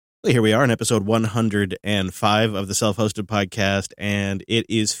Well, here we are in episode 105 of the Self-Hosted Podcast, and it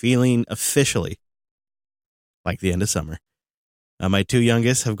is feeling officially like the end of summer. My two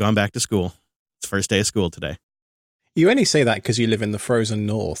youngest have gone back to school. It's first day of school today. You only say that because you live in the frozen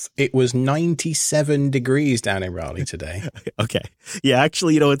north. It was 97 degrees down in Raleigh today. Okay. Yeah,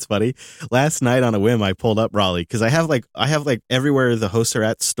 actually, you know what's funny? Last night on a whim, I pulled up Raleigh because I have like everywhere the hosts are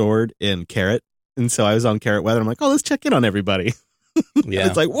at stored in Carrot. And so I was on Carrot Weather. I'm like, oh, let's check in on everybody. Yeah.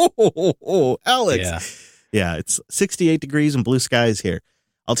 It's like, whoa, Alex. Yeah, it's 68 degrees and blue skies here.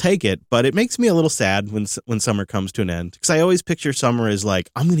 I'll take it, but it makes me a little sad when summer comes to an end because I always picture summer as like,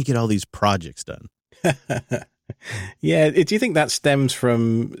 I'm going to get all these projects done. Yeah. Do you think that stems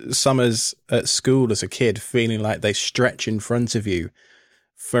from summers at school as a kid, feeling like they stretch in front of you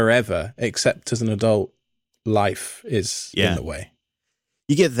forever, except as an adult, life is in the way?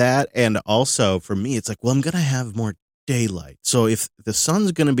 You get that. And also for me, it's like, well, I'm going to have more daylight. So if the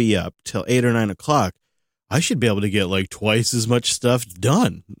sun's going to be up till 8 or 9 o'clock, I should be able to get like twice as much stuff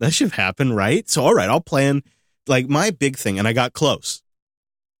done. That should happen, right? So, all right, I'll plan. Like my big thing, and I got close,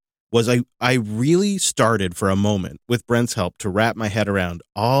 was I really started for a moment with Brent's help to wrap my head around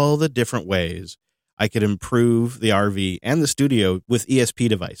all the different ways I could improve the RV and the studio with ESP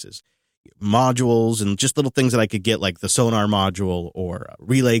devices, modules, and just little things that I could get like the sonar module or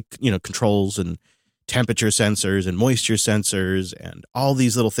relay, controls and temperature sensors and moisture sensors and all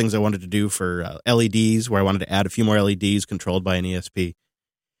these little things I wanted to do for LEDs, where I wanted to add a few more LEDs controlled by an ESP.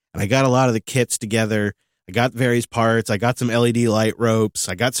 And I got a lot of the kits together. I got various parts. I got some LED light ropes.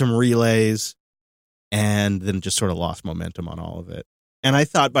 I got some relays, and then just sort of lost momentum on all of it. And I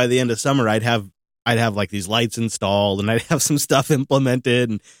thought by the end of summer, I'd have like these lights installed and I'd have some stuff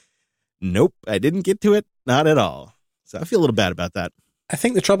implemented. And nope, I didn't get to it. Not at all. So I feel a little bad about that. I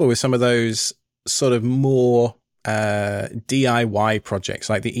think the trouble with some of those sort of more DIY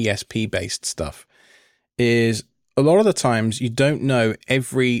projects like the ESP based stuff is a lot of the times you don't know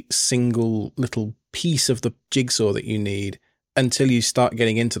every single little piece of the jigsaw that you need until you start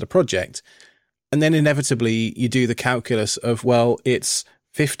getting into the project. And then inevitably you do the calculus of, well, it's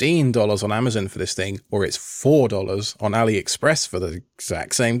 $15 on Amazon for this thing, or it's $4 on AliExpress for the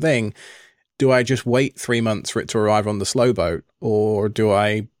exact same thing. Do I just wait 3 months for it to arrive on the slow boat, or do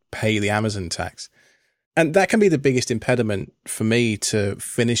I pay the Amazon tax? And that can be the biggest impediment for me to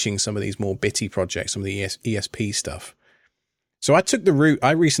finishing some of these more bitty projects, some of the ESP stuff. So I took the route.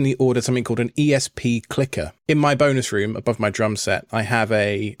 I recently ordered something called an ESP clicker. In my bonus room above my drum set, I have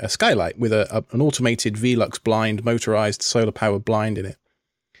a skylight with an automated Velux blind, motorized solar powered blind in it.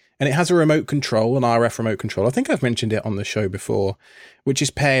 And it has a remote control, an RF remote control. I think I've mentioned it on the show before, which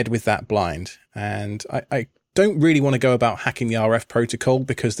is paired with that blind. And I don't really want to go about hacking the RF protocol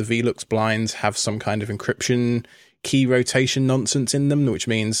because the Velux blinds have some kind of encryption key rotation nonsense in them, which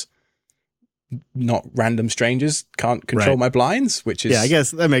means not random strangers can't control my blinds, which is... Yeah, I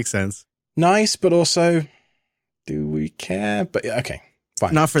guess that makes sense. Nice, but also, do we care? But okay,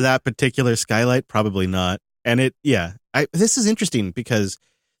 fine. Not for that particular skylight, probably not. And this is interesting because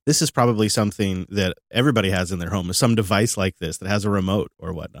this is probably something that everybody has in their home, some device like this that has a remote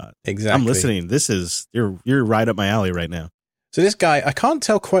or whatnot. Exactly. I'm listening. You're right up my alley right now. So this guy, I can't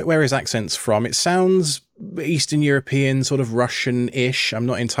tell quite where his accent's from. It sounds Eastern European, sort of Russian-ish. I'm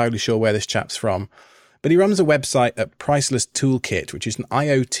not entirely sure where this chap's from. But he runs a website at Priceless Toolkit, which is an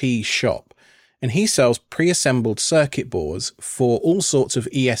IoT shop. And he sells pre-assembled circuit boards for all sorts of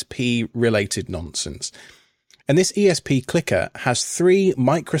ESP-related nonsense. And this ESP clicker has 3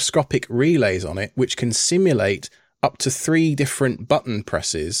 microscopic relays on it, which can simulate up to 3 different button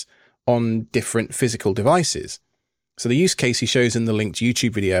presses on different physical devices. So the use case he shows in the linked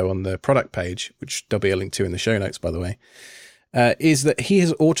YouTube video on the product page, which there'll be a link to in the show notes, by the way, is that he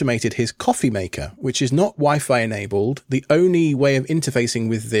has automated his coffee maker, which is not Wi-Fi enabled. The only way of interfacing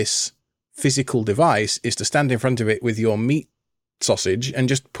with this physical device is to stand in front of it with your meat sausage and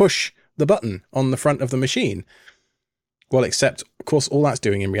just push the button on the front of the machine. Well, except, of course, all that's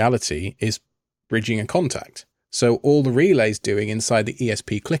doing in reality is bridging a contact. So all the relay's doing inside the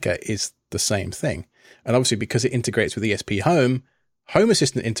ESP clicker is the same thing. And obviously, because it integrates with ESP Home, Home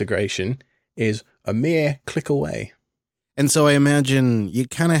Assistant integration is a mere click away. And so I imagine you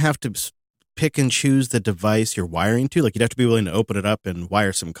kind of have to pick and choose the device you're wiring to. Like you'd have to be willing to open it up and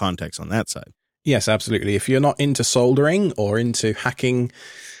wire some contacts on that side. Yes, absolutely. If you're not into soldering or into hacking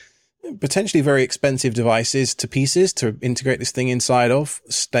potentially very expensive devices to pieces to integrate this thing inside of,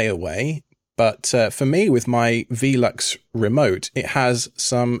 stay away. But for me, with my Velux remote, it has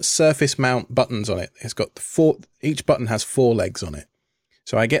some surface mount buttons on it. It's got each button has 4 legs on it.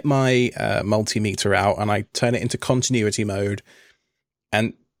 So I get my multimeter out and I turn it into continuity mode.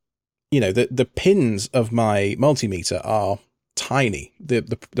 And the pins of my multimeter are tiny.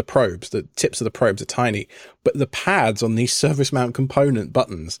 The probes, the tips of the probes are tiny, but the pads on these surface mount component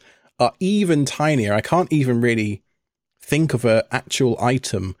buttons are even tinier. I can't even really think of an actual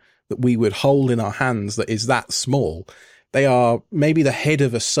item that we would hold in our hands that is that small. They are maybe the head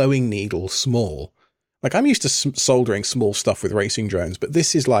of a sewing needle small. Like, I'm used to soldering small stuff with racing drones, but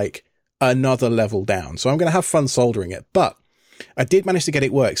this is like another level down. So I'm going to have fun soldering it. But I did manage to get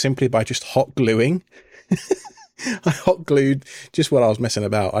it work simply by just hot gluing. I hot glued just while I was messing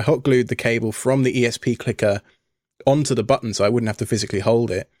about. I hot glued the cable from the ESP clicker onto the button so I wouldn't have to physically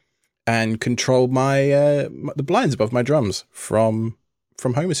hold it, and controlled my the blinds above my drums from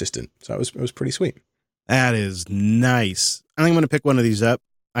Home Assistant. So it was pretty sweet. That is nice. I think I'm going to pick one of these up.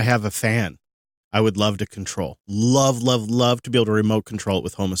 I have a fan I would love to control. Love to be able to remote control it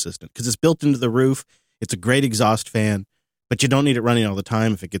with Home Assistant because it's built into the roof. It's a great exhaust fan, but you don't need it running all the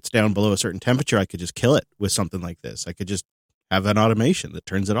time. If it gets down below a certain temperature, I could just kill it with something like this. I could just have an automation that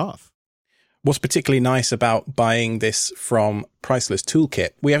turns it off. What's particularly nice about buying this from Priceless Toolkit,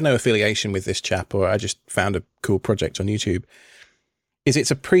 we have no affiliation with this chap, or I just found a cool project on YouTube, is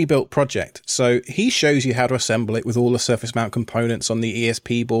it's a pre-built project. So he shows you how to assemble it with all the surface mount components on the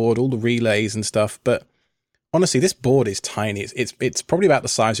ESP board, all the relays and stuff. But honestly, this board is tiny. It's probably about the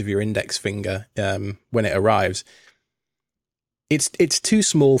size of your index finger when it arrives. It's too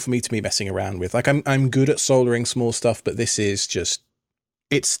small for me to be messing around with. Like, I'm good at soldering small stuff, but this is just,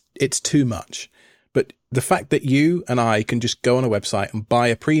 it's too much. But the fact that you and I can just go on a website and buy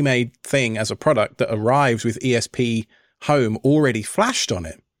a pre-made thing as a product that arrives with ESP Home already flashed on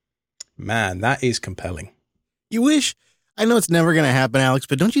it, man, that is compelling. You wish, I know it's never going to happen, Alex,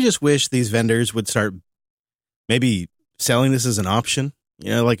 but don't you just wish these vendors would start maybe selling this as an option?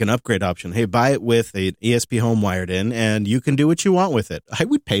 Like an upgrade option. Hey, buy it with an ESP Home wired in, and you can do what you want with it. I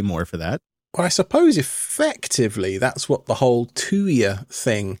would pay more for that. Well, I suppose effectively that's what the whole Tuya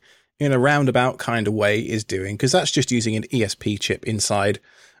thing in a roundabout kind of way is doing, because that's just using an ESP chip inside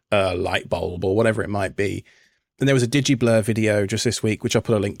a light bulb or whatever it might be. And there was a DigiBlur video just this week, which I'll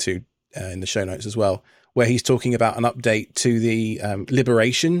put a link to in the show notes as well, where he's talking about an update to the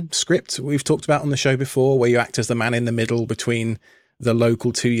Liberation script we've talked about on the show before, where you act as the man in the middle between the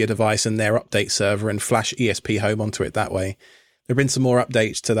local Tuya device and their update server and flash ESP Home onto it that way. There have been some more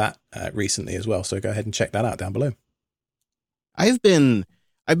updates to that recently as well, so go ahead and check that out down below. I've been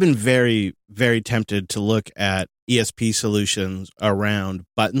very, very tempted to look at ESP solutions around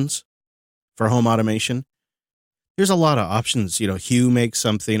buttons for home automation. There's a lot of options. Hue makes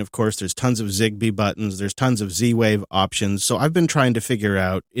something. Of course, there's tons of Zigbee buttons. There's tons of Z-Wave options. So I've been trying to figure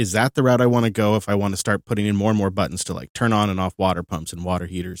out, is that the route I want to go if I want to start putting in more and more buttons to like turn on and off water pumps and water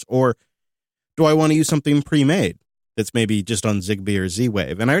heaters? Or do I want to use something pre-made that's maybe just on Zigbee or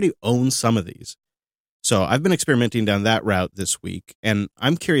Z-Wave? And I already own some of these. So I've been experimenting down that route this week. And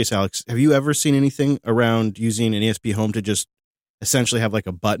I'm curious, Alex, have you ever seen anything around using an ESP Home to just essentially have like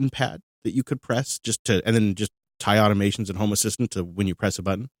a button pad that you could press and then just tie automations and Home Assistant to when you press a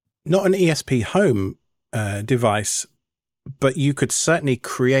button? Not an ESP Home device, but you could certainly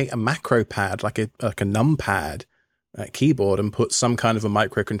create a macro pad, like a numpad keyboard, and put some kind of a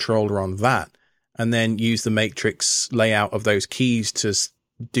microcontroller on that, and then use the matrix layout of those keys to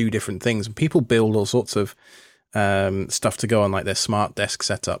do different things. And people build all sorts of stuff to go on like their smart desk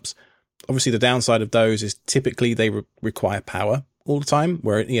setups. Obviously, the downside of those is typically they require power all the time,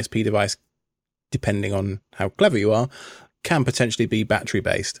 where an ESP device, depending on how clever you are, can potentially be battery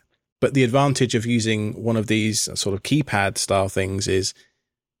based. But the advantage of using one of these sort of keypad style things is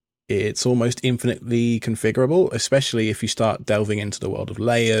it's almost infinitely configurable, especially if you start delving into the world of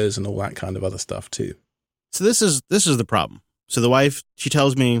layers and all that kind of other stuff too. So this is the problem. So the wife, she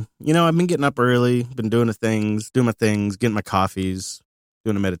tells me, I've been getting up early, been doing my things, getting my coffees,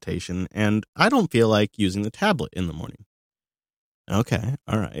 doing a meditation, and I don't feel like using the tablet in the morning. Okay.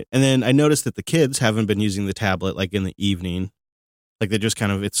 All right. And then I noticed that the kids haven't been using the tablet like in the evening. Like they just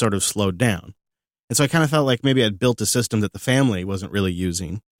it's sort of slowed down. And so I kind of felt like maybe I'd built a system that the family wasn't really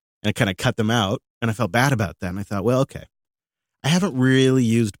using, and I kind of cut them out, and I felt bad about that. And I thought, well, okay, I haven't really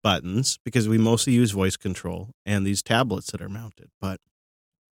used buttons because we mostly use voice control and these tablets that are mounted, but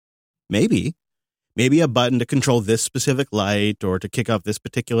maybe a button to control this specific light or to kick off this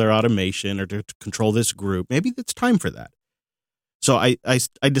particular automation or to control this group. Maybe it's time for that. So I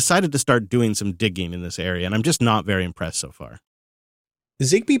decided to start doing some digging in this area, and I'm just not very impressed so far.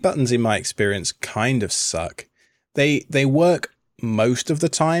 Zigbee buttons, in my experience, kind of suck. They work most of the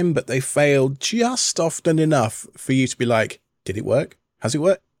time, but they fail just often enough for you to be like, did it work? Has it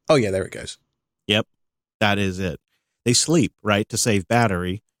worked? Oh yeah, there it goes. Yep, that is it. They sleep, right, to save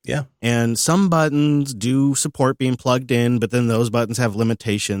battery. Yeah. And some buttons do support being plugged in, but then those buttons have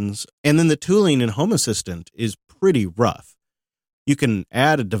limitations. And then the tooling in Home Assistant is pretty rough. You can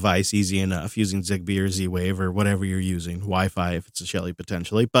add a device easy enough using Zigbee or Z-Wave or whatever you're using, Wi-Fi if it's a Shelly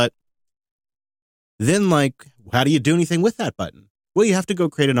potentially. But then, like, how do you do anything with that button? Well, you have to go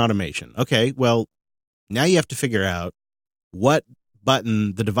create an automation. Okay, well, now you have to figure out what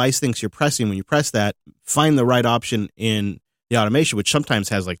button the device thinks you're pressing when you press that, find the right option in the automation, which sometimes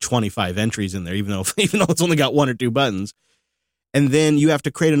has like 25 entries in there, even though it's only got 1 or 2 buttons. And then you have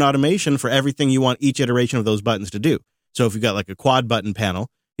to create an automation for everything you want each iteration of those buttons to do. So if you've got like a quad button panel,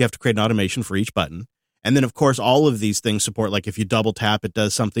 you have to create an automation for each button. And then, of course, all of these things support, like if you double tap, it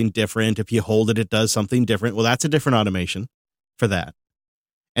does something different. If you hold it, it does something different. Well, that's a different automation for that.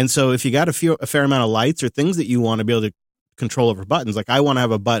 And so if you got a fair amount of lights or things that you want to be able to control over buttons, like I want to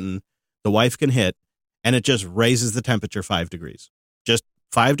have a button the wife can hit and it just raises the temperature 5 degrees, just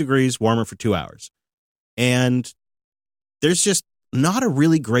 5 degrees warmer for 2 hours. And there's just not a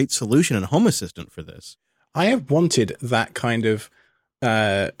really great solution in Home Assistant for this. I have wanted that kind of,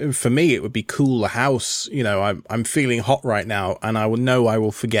 for me, it would be cool the house. You know, I'm feeling hot right now and I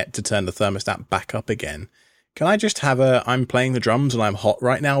will forget to turn the thermostat back up again. Can I just have I'm playing the drums and I'm hot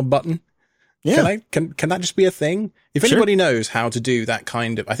right now button? Yeah. Can that just be a thing? If anybody knows how to do that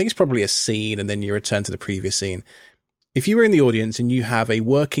kind of, I think it's probably a scene and then you return to the previous scene. If you were in the audience and you have a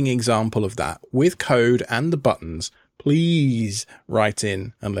working example of that with code and the buttons, please write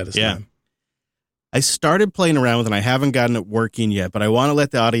in and let us know. I started playing around with it and I haven't gotten it working yet, but I want to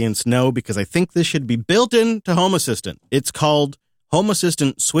let the audience know because I think this should be built into Home Assistant. It's called Home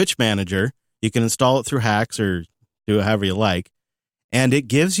Assistant Switch Manager. You can install it through hacks or do it however you like. And it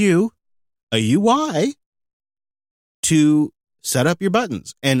gives you a UI to set up your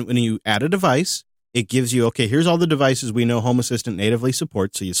buttons. And when you add a device, it gives you, okay, here's all the devices we know Home Assistant natively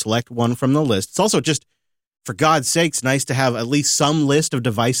supports. So you select one from the list. It's also just, for God's sakes, nice to have at least some list of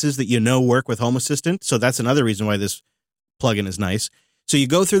devices that you know work with Home Assistant. So that's another reason why this plugin is nice. So you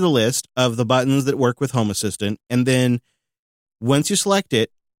go through the list of the buttons that work with Home Assistant. And then once you select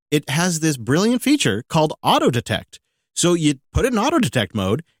it, it has this brilliant feature called auto detect. So you put it in auto detect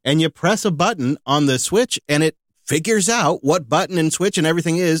mode and you press a button on the switch and it figures out what button and switch and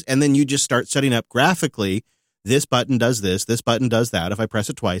everything is. And then you just start setting up graphically. This button does this button does that if I press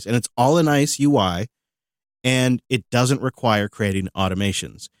it twice. And it's all a nice UI and it doesn't require creating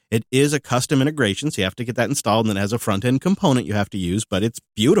automations. It is a custom integration. So you have to get that installed and then it has a front end component you have to use, but it's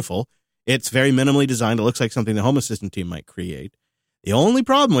beautiful. It's very minimally designed. It looks like something the Home Assistant team might create. The only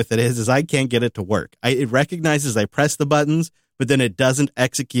problem with it is I can't get it to work. It recognizes I press the buttons, but then it doesn't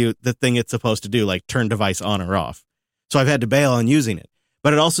execute the thing it's supposed to do, like turn device on or off. So I've had to bail on using it.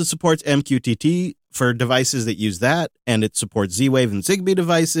 But it also supports MQTT for devices that use that, and it supports Z-Wave and Zigbee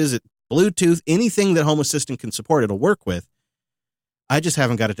devices, Bluetooth, anything that Home Assistant can support, it'll work with. I just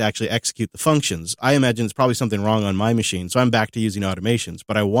haven't got it to actually execute the functions. I imagine it's probably something wrong on my machine, so I'm back to using automations.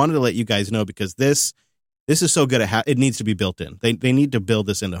 But I wanted to let you guys know because this is so good at it needs to be built in. They need to build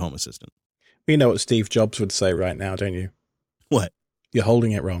this into Home Assistant. You know what Steve Jobs would say right now, don't you? What? You're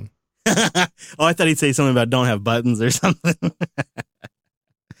holding it wrong. Oh, I thought he'd say something about don't have buttons or something.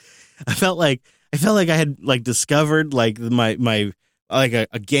 I felt like I had like discovered like my like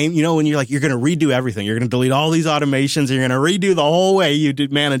a game, you know, when you're like, you're going to redo everything. You're going to delete all these automations. And you're going to redo the whole way you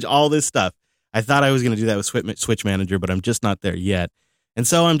did manage all this stuff. I thought I was going to do that with Switch Manager, but I'm just not there yet. And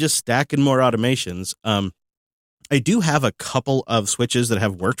so I'm just stacking more automations. I do have a couple of switches that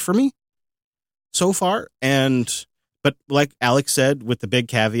have worked for me so far. But like Alex said, with the big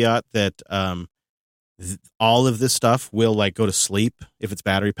caveat that all of this stuff will like go to sleep if it's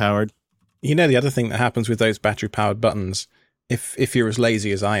battery powered. You know, the other thing that happens with those battery powered buttons, if you're as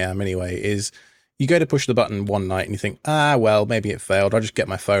lazy as I am anyway, is you go to push the button one night and you think, well, maybe it failed. I'll just get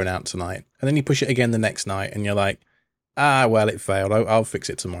my phone out tonight. And then you push it again the next night and you're like, well, it failed. I'll fix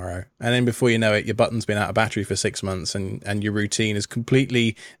it tomorrow. And then before you know it, your button's been out of battery for 6 months and your routine is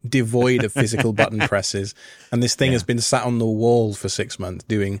completely devoid of physical button presses. And this thing has been sat on the wall for 6 months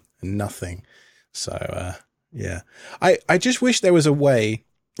doing nothing. So, yeah. I just wish there was a way,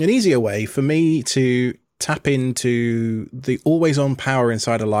 an easier way for me to tap into the always on power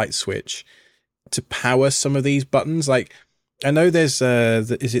inside a light switch to power some of these buttons. Like, I know there's,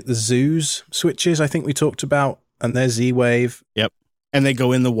 is it the Zeus switches I think we talked about? And there's Z-Wave. Yep. And they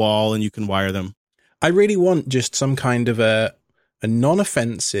go in the wall and you can wire them. I really want just some kind of a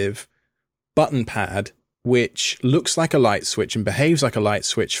non-offensive button pad which looks like a light switch and behaves like a light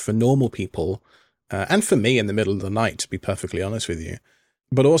switch for normal people and for me in the middle of the night, to be perfectly honest with you.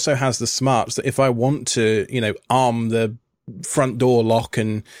 But also has the smarts that if I want to, you know, arm the front door lock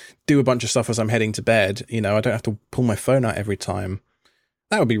and do a bunch of stuff as I'm heading to bed. I don't have to pull my phone out every time.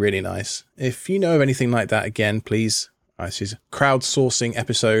 That would be really nice. If you know of anything like that, again, please. This is a crowdsourcing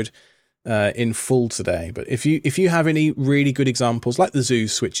episode in full today. But if you have any really good examples, like the Zoo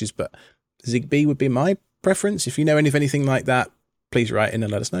switches, but Zigbee would be my preference. If you know of anything like that, please write in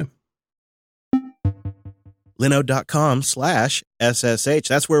and let us know. Linode.com/SSH.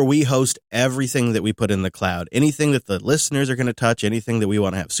 That's where we host everything that we put in the cloud. Anything that the listeners are going to touch, anything that we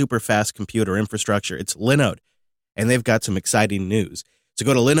want to have super fast computer infrastructure, it's Linode. And they've got some exciting news. So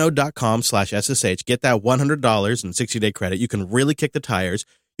go to Linode.com/SSH, get that $100 and 60-day credit. You can really kick the tires.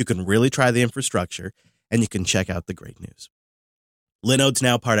 You can really try the infrastructure, and you can check out the great news. Linode's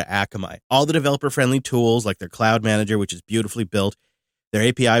now part of Akamai. All the developer-friendly tools like their Cloud Manager, which is beautifully built, their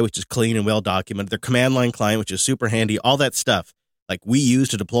API, which is clean and well-documented, their command line client, which is super handy, all that stuff like we use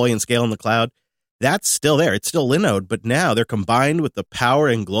to deploy and scale in the cloud, that's still there. It's still Linode, but now they're combined with the power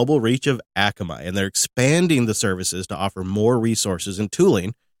and global reach of Akamai, and they're expanding the services to offer more resources and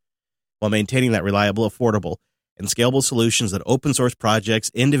tooling while maintaining that reliable, affordable, and scalable solutions that open source projects,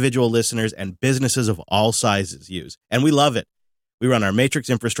 individual listeners, and businesses of all sizes use. And we love it. We run our Matrix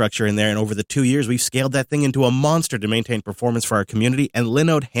infrastructure in there, and over the 2 years, we've scaled that thing into a monster to maintain performance for our community, and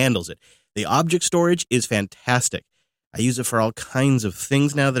Linode handles it. The object storage is fantastic. I use it for all kinds of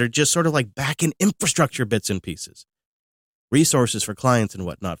things now that are just sort of like back-end infrastructure bits and pieces. Resources for clients and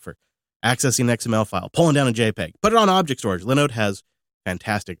whatnot for accessing an XML file, pulling down a JPEG. Put it on object storage. Linode has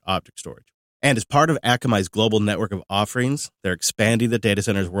fantastic object storage. And as part of Akamai's global network of offerings, they're expanding the data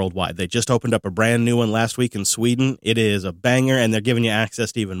centers worldwide. They just opened up a brand new one last week in Sweden. It is a banger, and they're giving you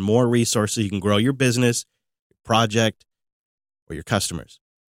access to even more resources. You can grow your business, your project, or your customers.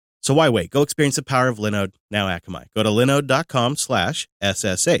 So why wait? Go experience the power of Linode, now Akamai. Go to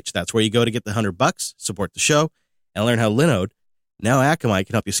Linode.com/SSH. That's where you go to get the $100, support the show, and learn how Linode, now Akamai,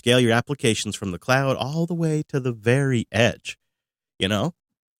 can help you scale your applications from the cloud all the way to the very edge.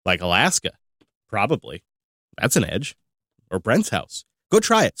 Like Alaska. Probably. That's an edge. Or Brent's house. Go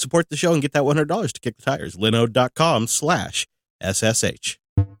try it. Support the show and get that $100 to kick the tires. Linode.com/SSH.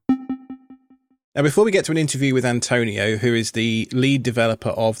 Now, before we get to an interview with Antonio, who is the lead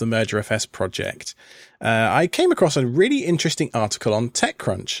developer of the MergerFS project, I came across a really interesting article on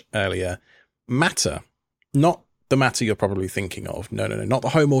TechCrunch earlier. Matter. Not the Matter you're probably thinking of. No. Not the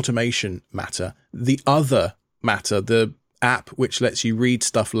home automation Matter. The other Matter, the app which lets you read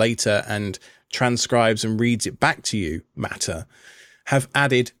stuff later and transcribes and reads it back to you, Matter, have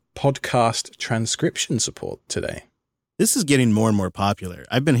added podcast transcription support today. This is getting more and more popular.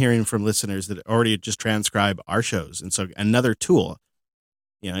 I've been hearing from listeners that already just transcribe our shows, and so another tool,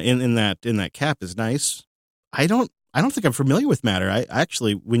 in that cap is nice. I don't think I'm familiar with Matter. I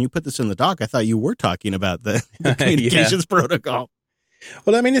actually, when you put this in the doc, I thought you were talking about the communications protocol.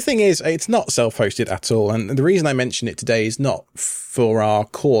 Well, the thing is, it's not self-hosted at all. And the reason I mention it today is not for our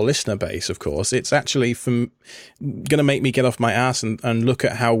core listener base, of course. It's actually going to make me get off my ass and look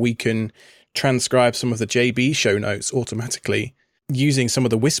at how we can transcribe some of the JB show notes automatically using some of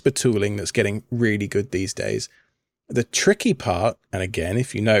the Whisper tooling that's getting really good these days. The tricky part, and again,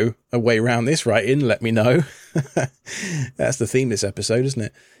 if you know a way around this, write in, let me know. That's the theme this episode, isn't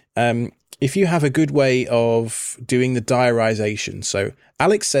it? If you have a good way of doing the diarization. So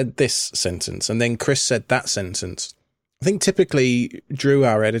Alex said this sentence and then Chris said that sentence. I think typically Drew,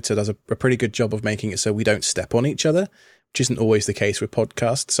 our editor, does a pretty good job of making it so we don't step on each other, which isn't always the case with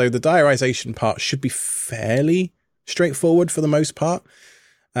podcasts. So the diarization part should be fairly straightforward for the most part.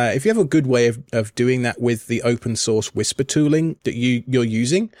 If you have a good way of doing that with the open source Whisper tooling that you're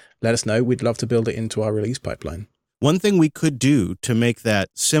using, let us know. We'd love to build it into our release pipeline. One thing we could do to make that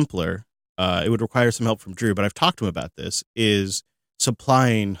simpler, it would require some help from Drew, but I've talked to him about this, is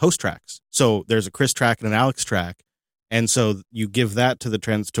supplying host tracks. So there's a Chris track and an Alex track. And so you give that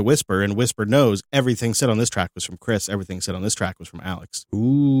to Whisper, and Whisper knows everything said on this track was from Chris. Everything said on this track was from Alex.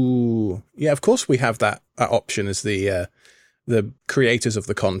 Ooh. Yeah, of course we have that option as the creators of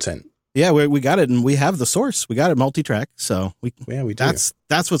the content. Yeah, we got it, and we have the source. We got it multi-track, so we do.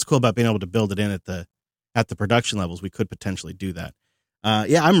 That's what's cool about being able to build it in at the production levels. We could potentially do that.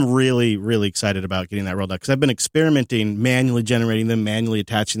 I'm really, really excited about getting that rolled out because I've been experimenting, manually generating them, manually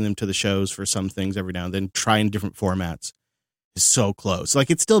attaching them to the shows for some things every now and then, trying different formats. It's so close.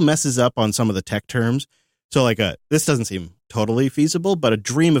 Like, it still messes up on some of the tech terms. So, this doesn't seem totally feasible, but a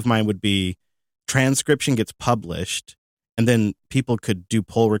dream of mine would be transcription gets published, and then people could do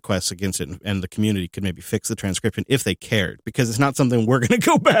pull requests against it, and the community could maybe fix the transcription if they cared, because it's not something we're going to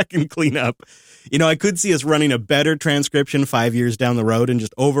go back and clean up. I could see us running a better transcription 5 years down the road and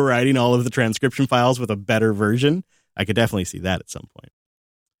just overriding all of the transcription files with a better version. I could definitely see that at some point.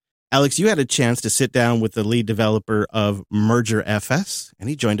 Alex, you had a chance to sit down with the lead developer of Merger FS, and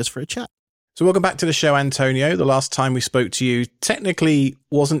he joined us for a chat. So welcome back to the show, Antonio. The last time we spoke to you technically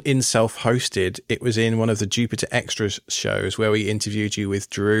wasn't in self-hosted. It was in one of the Jupiter Extras shows where we interviewed you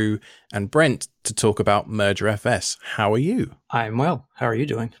with Drew and Brent to talk about Merger FS. How are you? I'm well. How are you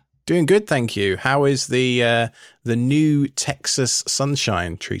doing? Doing good, thank you. How is the new Texas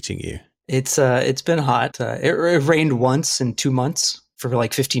sunshine treating you? It's been hot. It rained once in 2 months for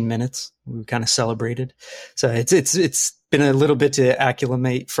like 15 minutes. We kind of celebrated. So it's been a little bit to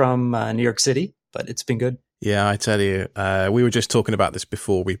acclimate from New York City, but it's been good. Yeah, I tell you, we were just talking about this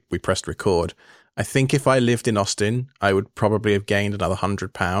before we pressed record. I think if I lived in Austin, I would probably have gained another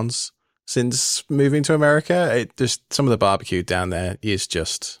 100 pounds since moving to America. Just some of the barbecue down there is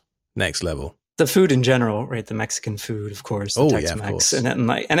just next level. The food in general, right? The Mexican food, of course. The Tex-Mex, yeah, of course.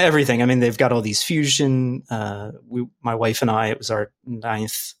 And everything. I mean, they've got all these fusion. My wife and I, it was our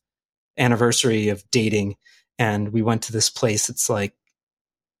 9th anniversary of dating, and we went to this place. It's like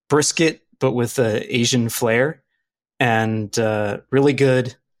brisket, but with an Asian flair, and really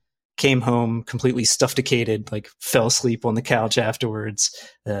good. Came home completely suffocated, like fell asleep on the couch afterwards.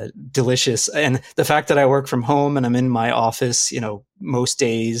 Delicious. And the fact that I work from home and I'm in my office, most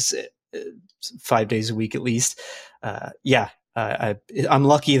days, 5 days a week at least. I'm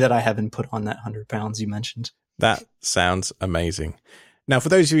lucky that I haven't put on that 100 pounds you mentioned. That sounds amazing. Now, for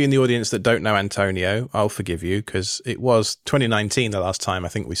those of you in the audience that don't know Antonio, I'll forgive you because it was 2019 the last time I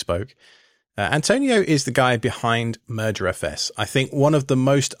think we spoke. Antonio is the guy behind Merger FS. I think one of the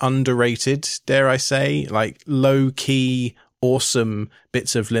most underrated, dare I say, like low-key, awesome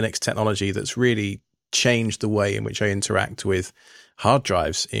bits of Linux technology that's really changed the way in which I interact with hard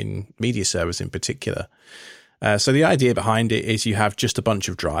drives in media servers in particular. So the idea behind it is you have just a bunch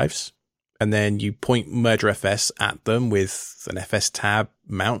of drives, and then you point Merger FS at them with an FS tab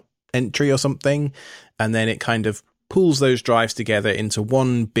mount entry or something, and then it kind of pulls those drives together into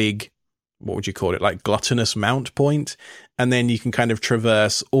one big, what would you call it, like gluttonous mount point, and then you can kind of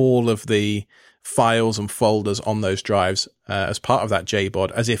traverse all of the files and folders on those drives as part of that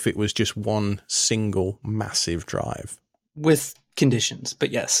JBOD as if it was just one single massive drive. With conditions,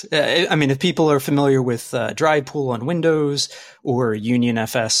 but yes. I mean, if people are familiar with Drive Pool on Windows or Union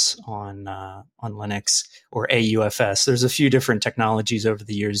FS on Linux or AUFS, there's a few different technologies over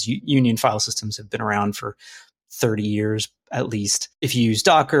the years. Union file systems have been around for 30 years at least. If you use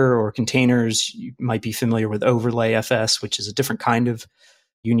Docker or containers, you might be familiar with Overlay FS, which is a different kind of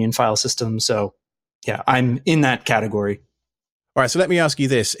Union file system. So yeah, I'm in that category. All right, so let me ask you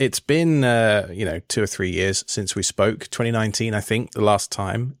this. It's been, 2 or 3 years since we spoke, 2019, I think, the last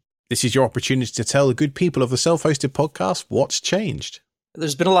time. This is your opportunity to tell the good people of the Self-Hosted Podcast what's changed.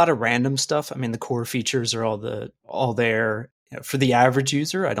 There's been a lot of random stuff. I mean, the core features are all there. For the average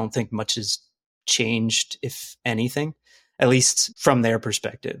user, I don't think much has changed, if anything, at least from their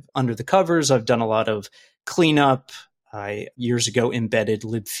perspective. Under the covers, I've done a lot of cleanup. I years ago embedded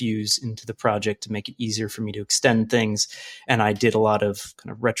libfuse into the project to make it easier for me to extend things. And I did a lot of kind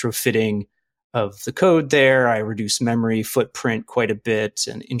of retrofitting of the code there. I reduced memory footprint quite a bit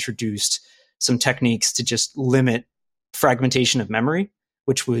and introduced some techniques to just limit fragmentation of memory,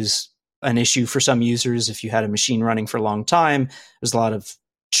 which was an issue for some users. If you had a machine running for a long time, there's a lot of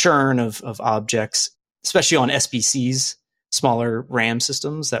churn of objects, especially on SBCs, smaller RAM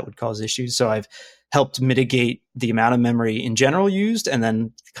systems, that would cause issues. So I've helped mitigate the amount of memory in general used, and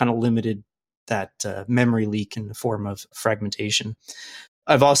then kind of limited that memory leak in the form of fragmentation.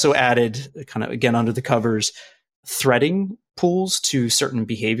 I've also added, kind of again under the covers, threading pools to certain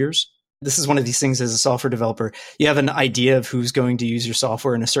behaviors. This is one of these things as a software developer. You have an idea of who's going to use your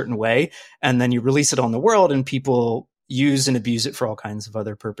software in a certain way, and then you release it on the world, and people use and abuse it for all kinds of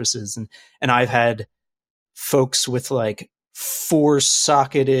other purposes. And I've had folks with like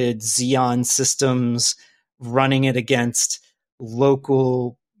 4-socketed Xeon systems running it against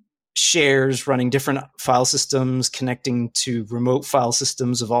local shares, running different file systems, connecting to remote file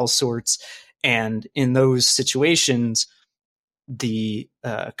systems of all sorts. And in those situations, the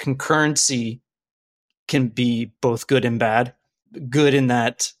concurrency can be both good and bad. Good in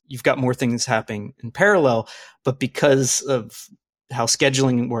that you've got more things happening in parallel, but because of how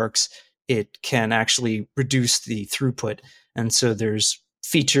scheduling works, it can actually reduce the throughput. And so there's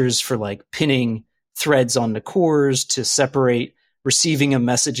features for like pinning threads on the cores to separate receiving of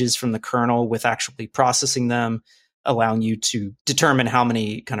messages from the kernel with actually processing them, allowing you to determine how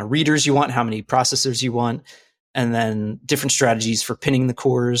many kind of readers you want, how many processors you want, and then different strategies for pinning the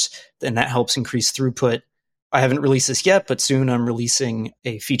cores. And that helps increase throughput. I haven't released this yet, but soon I'm releasing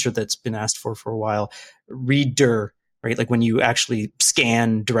a feature that's been asked for a while, readdir, right? Like when you actually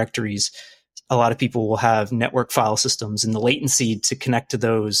scan directories, a lot of people will have network file systems and the latency to connect to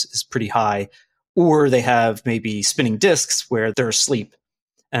those is pretty high, or they have maybe spinning disks where they're asleep.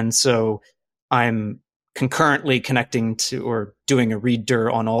 And so I'm concurrently connecting to or doing a read dir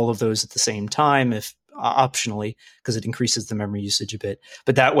on all of those at the same time, if optionally, because it increases the memory usage a bit.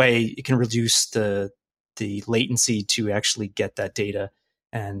 But that way it can reduce the latency to actually get that data.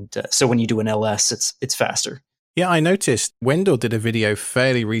 And so when you do an LS, it's faster. Yeah, I noticed Wendell did a video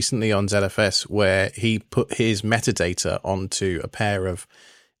fairly recently on ZFS where he put his metadata onto a pair of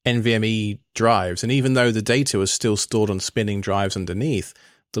NVMe drives. And even though the data was still stored on spinning drives underneath,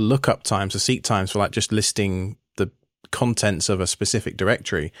 the lookup times, the seek times for like just listing the contents of a specific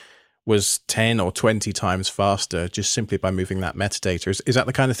directory was 10 or 20 times faster just simply by moving that metadata. Is that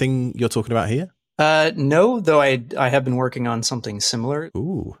the kind of thing you're talking about here? No, though I have been working on something similar.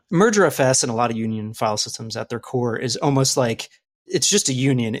 Ooh. MergerFS and a lot of union file systems at their core is almost like it's just a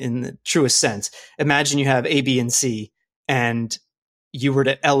union in the truest sense. Imagine you have A, B, and C, and you were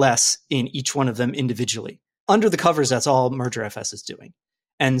to LS in each one of them individually. Under the covers, that's all MergerFS is doing.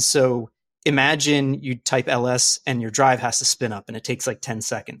 And so imagine you type LS and your drive has to spin up and it takes like 10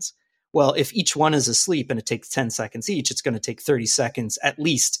 seconds. Well, if each one is asleep and it takes 10 seconds each, it's going to take 30 seconds at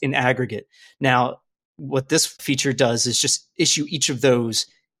least in aggregate. Now, what this feature does is just issue each of those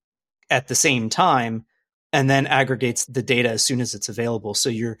at the same time and then aggregates the data as soon as it's available. So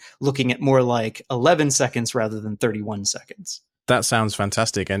you're looking at more like 11 seconds rather than 31 seconds. That sounds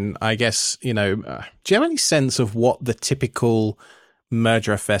fantastic. And I guess, do you have any sense of what the typical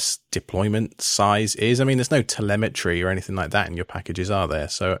MergerFS deployment size is? I mean, there's no telemetry or anything like that in your packages, are there?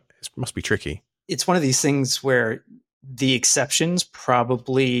 So it must be tricky. It's one of these things where the exceptions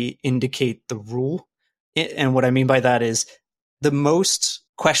probably indicate the rule. And what I mean by that is the most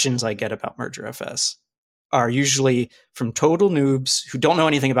questions I get about MergerFS are usually from total noobs who don't know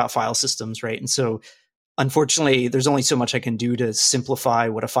anything about file systems, right? And so unfortunately, there's only so much I can do to simplify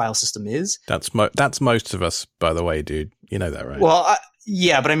what a file system is. That's most of us, by the way, dude. You know that, right? Well,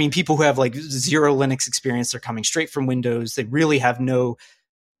 yeah, but I mean, people who have like zero Linux experience, they're coming straight from Windows. They really have no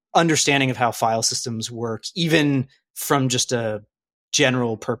understanding of how file systems work, even from just a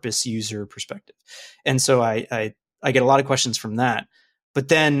general purpose user perspective. And so I get a lot of questions from that. But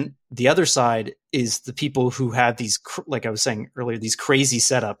then the other side is the people who have these, like I was saying earlier, these crazy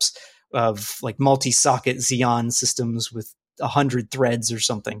setups of like multi-socket Xeon systems with 100 threads or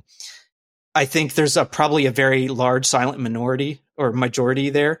something. I think there's probably a very large silent minority or majority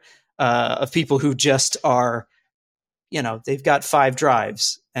there of people who just are, they've got 5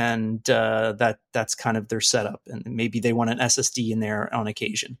 drives and that's kind of their setup. And maybe they want an SSD in there on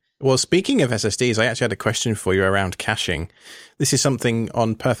occasion. Well, speaking of SSDs, I actually had a question for you around caching. This is something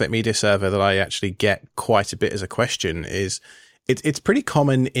on Perfect Media Server that I actually get quite a bit as a question. It's pretty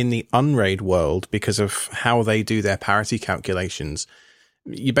common in the Unraid world because of how they do their parity calculations.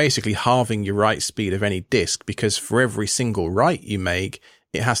 You're basically halving your write speed of any disk because for every single write you make,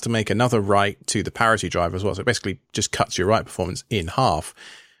 it has to make another write to the parity drive as well. So it basically just cuts your write performance in half,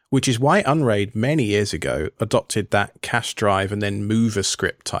 which is why Unraid many years ago adopted that cache drive and then mover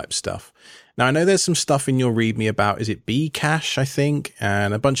script type stuff. Now, I know there's some stuff in your README about, is it Bcache, I think,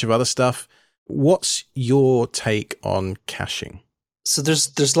 and a bunch of other stuff. What's your take on caching? So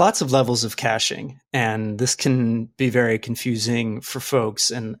there's lots of levels of caching, and this can be very confusing for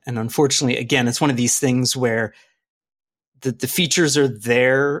folks. And unfortunately, again, it's one of these things where the features are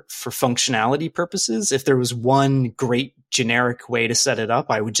there for functionality purposes. If there was one great generic way to set it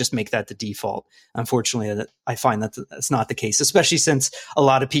up, I would just make that the default. Unfortunately, I find that that's not the case, especially since a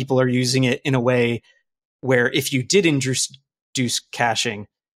lot of people are using it in a way where if you did introduce caching,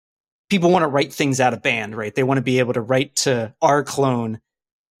 people want to write things out of band, right? They want to be able to write to rclone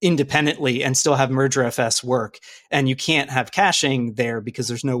independently and still have MergerFS work. And you can't have caching there because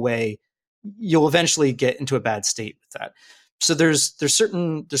there's no way you'll eventually get into a bad state with that. So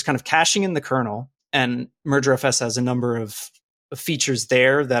there's kind of caching in the kernel, and MergerFS has a number of features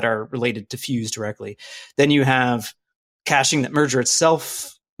there that are related to Fuse directly. Then you have caching that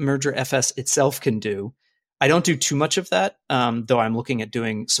MergerFS itself can do. I don't do too much of that, though I'm looking at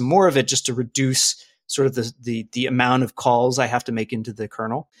doing some more of it just to reduce sort of the amount of calls I have to make into the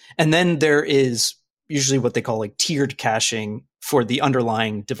kernel. And then there is usually what they call like tiered caching for the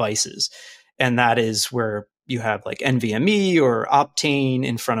underlying devices. And that is where you have like NVMe or Optane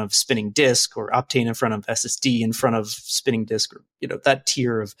in front of spinning disk, or Optane in front of SSD in front of spinning disk, or that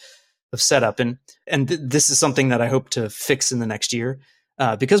tier of setup. And this is something that I hope to fix in the next year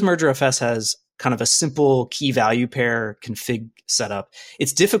because MergerFS has kind of a simple key value pair config setup.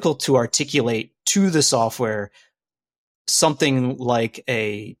 It's difficult to articulate to the software something like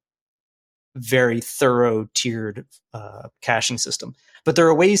a very thorough tiered caching system. But there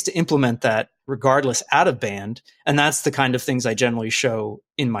are ways to implement that regardless out of band. And that's the kind of things I generally show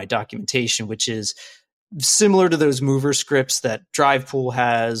in my documentation, which is similar to those mover scripts that DrivePool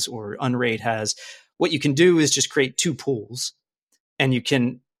has or Unraid has. What you can do is just create 2 pools, and you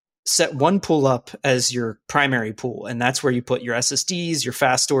can set one pool up as your primary pool. And that's where you put your SSDs, your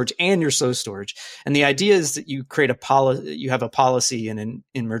fast storage, and your slow storage. And the idea is that you create you have a policy in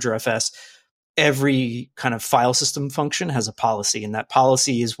MergerFS. Every kind of file system function has a policy, and that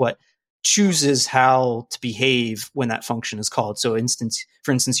policy is what chooses how to behave when that function is called. So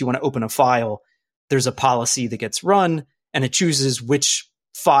for instance, you want to open a file, there's a policy that gets run, and it chooses which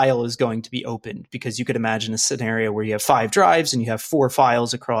file is going to be opened, because you could imagine a scenario where you have 5 drives and you have 4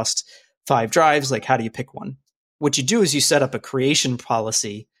 files across 5 drives. Like, how do you pick one? What you do is you set up a creation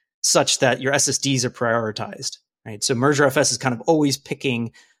policy such that your SSDs are prioritized, right? So MergerFS is kind of always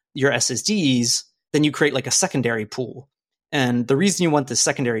picking your SSDs. Then you create like a secondary pool. And the reason you want this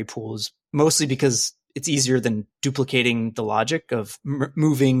secondary pool is mostly because it's easier than duplicating the logic of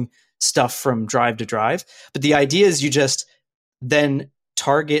moving stuff from drive to drive. But the idea is you just then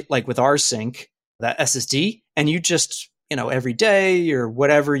target, like with rsync, that SSD, and you just, every day or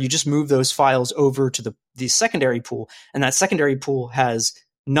whatever, you just move those files over to the secondary pool. And that secondary pool has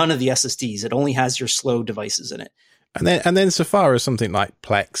none of the SSDs. It only has your slow devices in it. And then so far as something like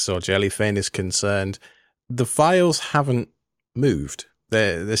Plex or Jellyfin is concerned, the files haven't moved.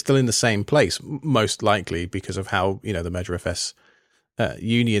 They're still in the same place, most likely because of how, the MergerFS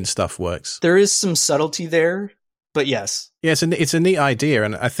union stuff works. There is some subtlety there, but yes. Yeah, it's a neat idea.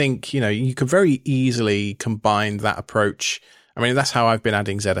 And I think, you could very easily combine that approach. I mean, that's how I've been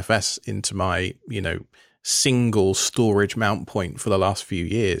adding ZFS into my, single storage mount point for the last few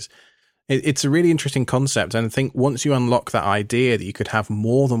years. It's a really interesting concept. And I think once you unlock that idea that you could have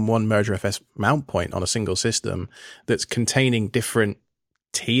more than one MergerFS mount point on a single system that's containing different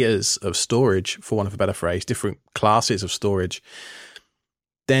tiers of storage, for want of a better phrase, different classes of storage,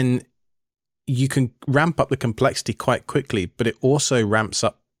 then you can ramp up the complexity quite quickly, but it also ramps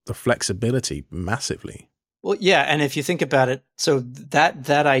up the flexibility massively. Well, yeah. And if you think about it, so that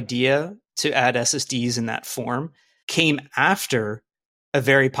idea to add SSDs in that form came after a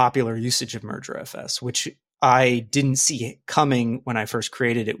very popular usage of MergerFS, which I didn't see coming when I first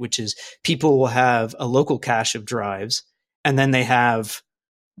created it, which is people will have a local cache of drives, and then they have,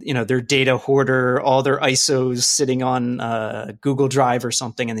 their data hoarder, all their ISOs sitting on Google Drive or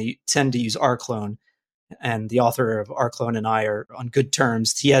something, and they tend to use rclone. And the author of rclone and I are on good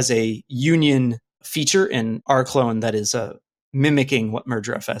terms. He has a union feature in rclone that is mimicking what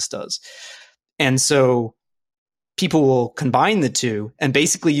MergerFS does. And so people will combine the two and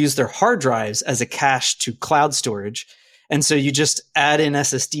basically use their hard drives as a cache to cloud storage. And so you just add in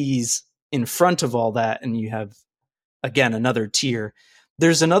SSDs in front of all that, and you have, again, another tier.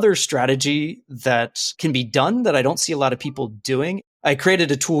 There's another strategy that can be done that I don't see a lot of people doing. I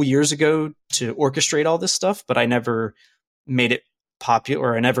created a tool years ago to orchestrate all this stuff, but I never made it popular,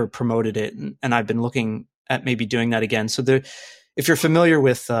 or I never promoted it. And I've been looking at maybe doing that again. So if you're familiar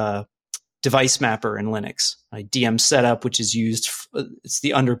with device mapper in Linux, DM setup, which is used, it's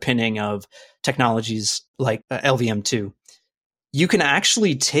the underpinning of technologies like LVM2. You can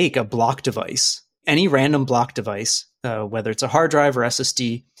actually take a block device, any random block device, whether it's a hard drive or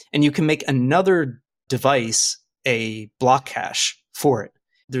SSD, and you can make another device a block cache for it.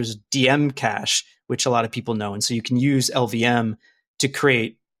 There's DM cache, which a lot of people know. And so you can use LVM to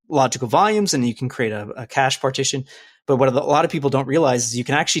create logical volumes, and you can create a cache partition. But what a lot of people don't realize is you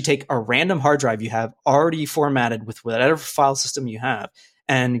can actually take a random hard drive you have already formatted with whatever file system you have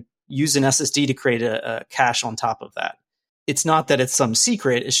and use an SSD to create a cache on top of that. It's not that it's some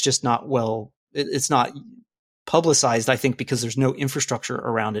secret. It's just not it's not publicized, I think, because there's no infrastructure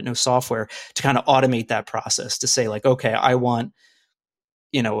around it, no software to kind of automate that process to say like, okay, I want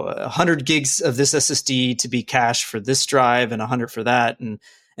 100 gigs of this SSD to be cached for this drive and 100 for that, and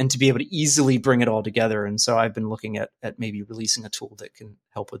to be able to easily bring it all together. And so I've been looking at maybe releasing a tool that can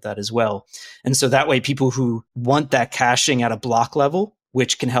help with that as well. And so that way, people who want that caching at a block level,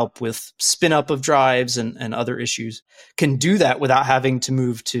 which can help with spin up of drives and other issues, can do that without having to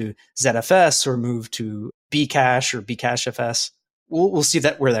move to ZFS or move to Bcache or Bcachefs. We'll see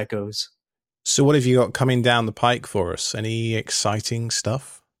where that goes. So what have you got coming down the pike for us? Any exciting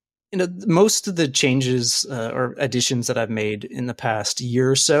stuff? Most of the changes or additions that I've made in the past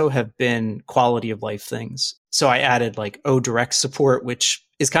year or so have been quality of life things. So I added like ODirect support, which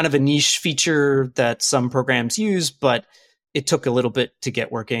is kind of a niche feature that some programs use, but it took a little bit to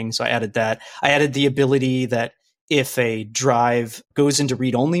get working. So I added that. I added the ability that if a drive goes into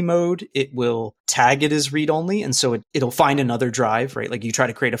read-only mode, it will tag it as read-only. And so it'll find another drive, right? Like you try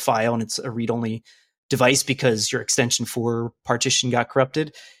to create a file and it's a read-only device because your extension 4 partition got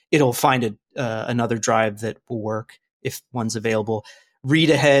corrupted. It'll find another drive that will work if one's available. Read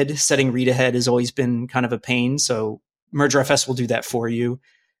ahead, setting read ahead has always been kind of a pain. So MergerFS will do that for you.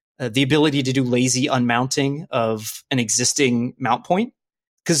 The ability to do lazy unmounting of an existing mount point,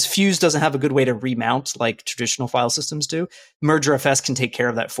 because Fuse doesn't have a good way to remount like traditional file systems do. MergerFS can take care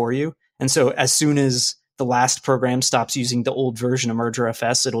of that for you. And so as soon as the last program stops using the old version of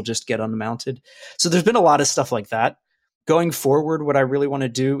MergerFS, it'll just get unmounted. So there's been a lot of stuff like that. Going forward, what I really want to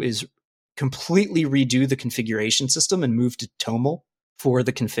do is completely redo the configuration system and move to Toml for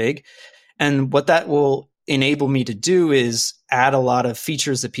the config. And what that will enable me to do is add a lot of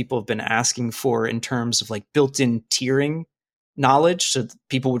features that people have been asking for in terms of like built-in tiering knowledge. So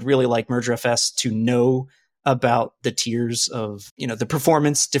people would really like MergerFS to know about the tiers of, the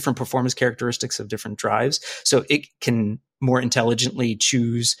performance, different performance characteristics of different drives. So it can more intelligently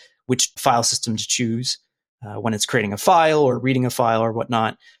choose which file system to choose when it's creating a file or reading a file or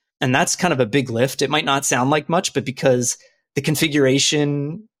whatnot. And that's kind of a big lift. It might not sound like much, but because the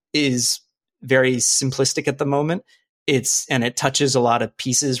configuration is very simplistic at the moment, it touches a lot of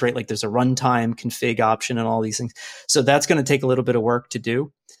pieces, right? Like there's a runtime config option and all these things. So that's going to take a little bit of work to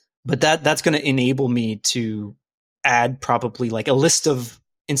do, but that's going to enable me to add probably like a list of,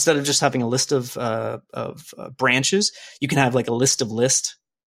 instead of just having a list of branches, you can have like a list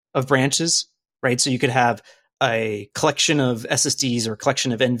of branches, right? So you could have a collection of SSDs or a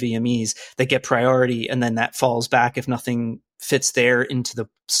collection of NVMEs that get priority, and then that falls back if nothing fits there into the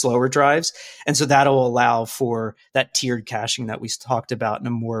slower drives. And so that'll allow for that tiered caching that we talked about in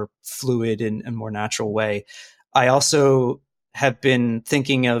a more fluid and more natural way. I also have been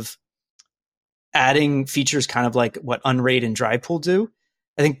thinking of adding features kind of like what Unraid and Drypool do.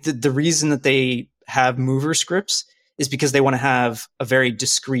 I think the reason that they have mover scripts is because they want to have a very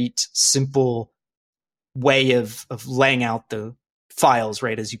discrete, simple way of laying out the files,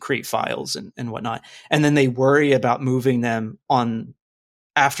 right, as you create files and whatnot. And then they worry about moving them on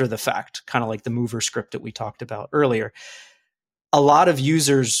after the fact, kind of like the mover script that we talked about earlier. A lot of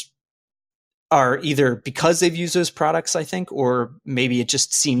users are either because they've used those products, I think, or maybe it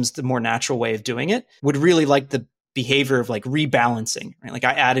just seems the more natural way of doing it, would really like the behavior of like rebalancing, right? Like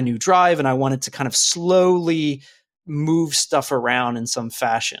I add a new drive and I want it to kind of slowly move stuff around in some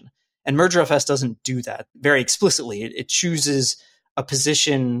fashion. And MergerFS doesn't do that very explicitly. It chooses a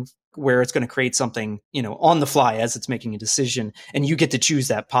position where it's going to create something, on the fly as it's making a decision, and you get to choose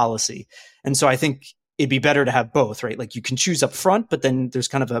that policy. And so I think it'd be better to have both, right? Like you can choose up front, but then there's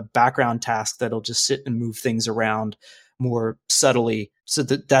kind of a background task that'll just sit and move things around more subtly. So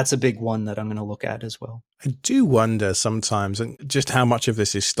that's a big one that I'm going to look at as well. I do wonder sometimes just how much of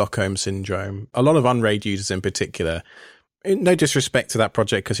this is Stockholm syndrome. A lot of Unraid users in particular, no disrespect to that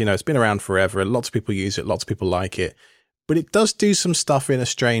project, because, it's been around forever. Lots of people use it. Lots of people like it. But it does do some stuff in a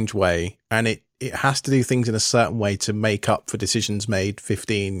strange way. And it has to do things in a certain way to make up for decisions made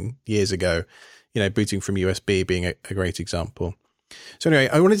 15 years ago. Booting from USB being a great example. So anyway,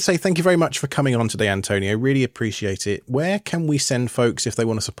 I wanted to say thank you very much for coming on today, Antonio. I really appreciate it. Where can we send folks if they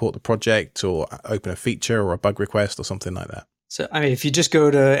want to support the project or open a feature or a bug request or something like that? So, if you just go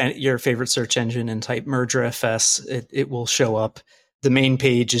to your favorite search engine and type MergerFS, it will show up. The main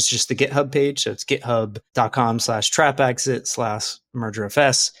page is just the GitHub page. So it's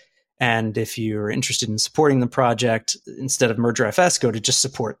github.com/trapexit/MergerFS. And if you're interested in supporting the project, instead of MergerFS, go to just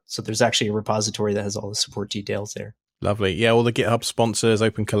support. So there's actually a repository that has all the support details there. Lovely. Yeah, all the GitHub sponsors,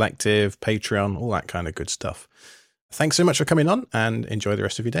 Open Collective, Patreon, all that kind of good stuff. Thanks so much for coming on and enjoy the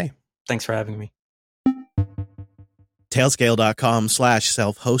rest of your day. Thanks for having me.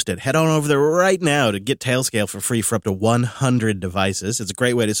 Tailscale.com/self-hosted. Head on over there right now to get Tailscale for free for up to 100 devices. It's a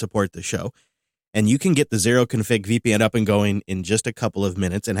great way to support the show. And you can get the Zero Config VPN up and going in just a couple of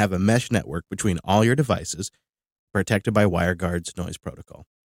minutes and have a mesh network between all your devices protected by WireGuard's noise protocol.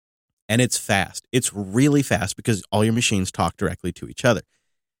 And it's fast. It's really fast because all your machines talk directly to each other.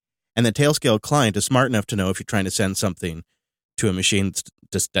 And the Tailscale client is smart enough to know if you're trying to send something to a machine that's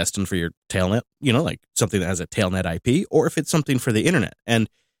just destined for your tailnet, like something that has a tailnet IP, or if it's something for the internet. And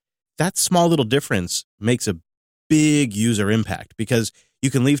that small little difference makes a big user impact because you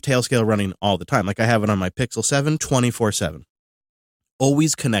can leave Tailscale running all the time. Like I have it on my Pixel 7 24/7.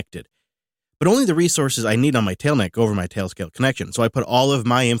 Always connected. But only the resources I need on my tailnet go over my Tailscale connection. So I put all of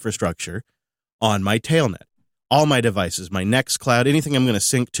my infrastructure on my tailnet. All my devices, my Nextcloud, anything I'm going to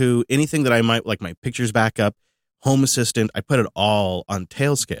sync to, anything that I might, like my pictures backup, Home Assistant, I put it all on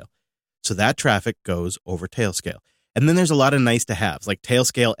Tailscale. So that traffic goes over Tailscale. And then there's a lot of nice to haves, like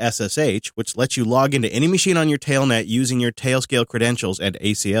Tailscale SSH, which lets you log into any machine on your Tailnet using your Tailscale credentials and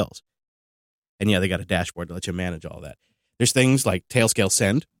ACLs. And yeah, they got a dashboard to let you manage all that. There's things like Tailscale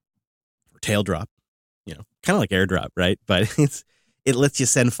Send or Taildrop, kind of like AirDrop, right? But it lets you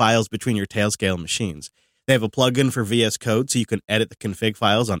send files between your Tailscale machines. They have a plugin for VS Code, so you can edit the config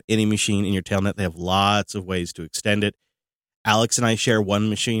files on any machine in your Tailnet. They have lots of ways to extend it. Alex and I share one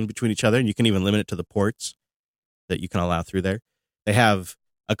machine between each other, and you can even limit it to the ports that you can allow through there. They have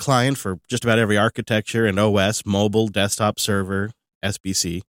a client for just about every architecture and OS, mobile, desktop, server,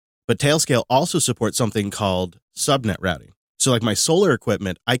 SBC. But Tailscale also supports something called subnet routing. So like my solar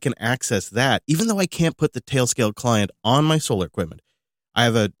equipment, I can access that, even though I can't put the Tailscale client on my solar equipment. I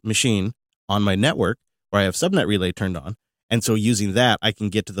have a machine on my network where I have subnet relay turned on. And so using that, I can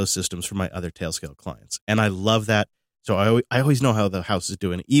get to those systems from my other Tailscale clients. And I love that. So I always know how the house is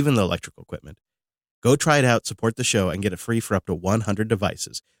doing, even the electrical equipment. Go try it out, support the show, and get it free for up to 100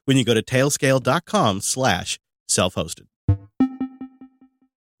 devices when you go to tailscale.com/self-hosted.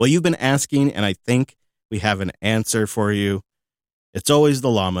 Well, you've been asking, and I think we have an answer for you. It's always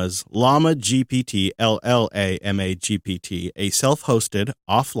the Llamas. Llama GPT, LLAMA GPT, a self-hosted,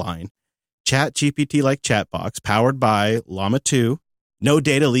 offline, chat GPT-like chat box powered by Llama 2. No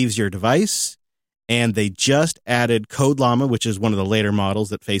data leaves your device. And they just added Code Llama, which is one of the later models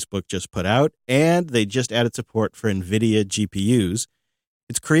that Facebook just put out. And they just added support for NVIDIA GPUs.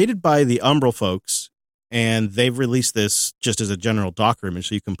 It's created by the Umbrel folks, and they've released this just as a general Docker image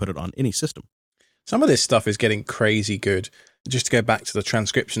so you can put it on any system. Some of this stuff is getting crazy good. Just to go back to the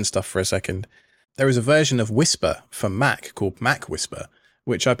transcription stuff for a second, there is a version of Whisper for Mac called Mac Whisper,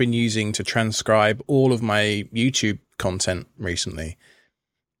 which I've been using to transcribe all of my YouTube content recently.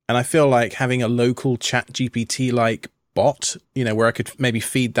 And I feel like having a local chat GPT-like bot, where I could maybe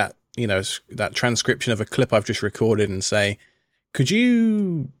feed that, that transcription of a clip I've just recorded and say, could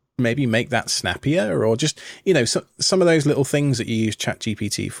you maybe make that snappier? Or just, some of those little things that you use chat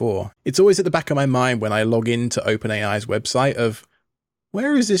GPT for. It's always at the back of my mind when I log into OpenAI's website of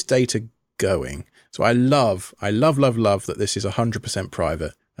where is this data going? So I love that this is 100%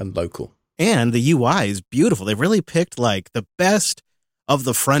 private and local. And the UI is beautiful. They've really picked like the best of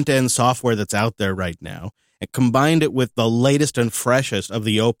the front-end software that's out there right now and combined it with the latest and freshest of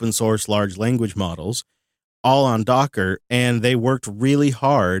the open source large language models, all on Docker, and they worked really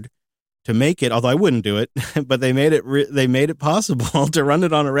hard to make it, although I wouldn't do it, but they made it possible to run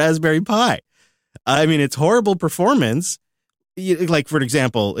it on a Raspberry Pi. I mean, it's horrible performance. Like, for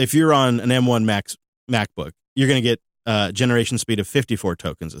example, if you're on an M1 MacBook, you're going to get generation speed of 54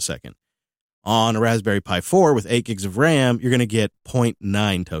 tokens a second. On a Raspberry Pi 4 with 8 gigs of RAM, you're going to get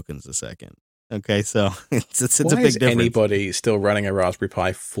 0.9 tokens a second. Okay, so it's a big difference. Why is anybody still running a Raspberry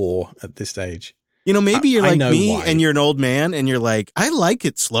Pi 4 at this stage? Maybe you're like me and you're an old man and you're like, I like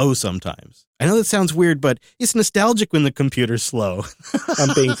it slow sometimes. I know that sounds weird, but it's nostalgic when the computer's slow.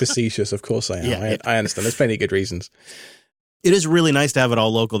 I'm being facetious, of course I am. Yeah, I understand. There's plenty of good reasons. It is really nice to have it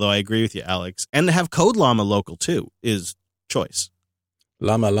all local, though. I agree with you, Alex. And to have Code Llama local, too, is choice.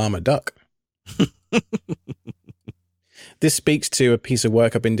 Llama duck. This speaks to a piece of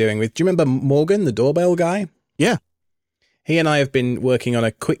work I've been doing with, do you remember Morgan, the doorbell guy? Yeah. He and I have been working on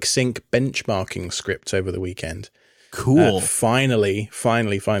a quick sync benchmarking script over the weekend. Cool. Finally.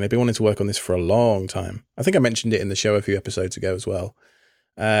 I've been wanting to work on this for a long time. I think I mentioned it in the show a few episodes ago as well.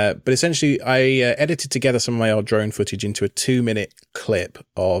 But essentially, I edited together some of my old drone footage into a 2-minute clip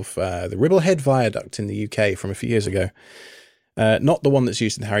of the Ribblehead Viaduct in the UK from a few years ago. Not the one that's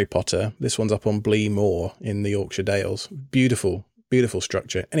used in Harry Potter. This one's up on Blee Moor in the Yorkshire Dales. Beautiful, beautiful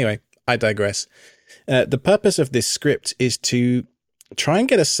structure. Anyway, I digress. The purpose of this script is to try and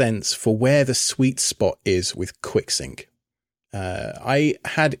get a sense for where the sweet spot is with QuickSync. I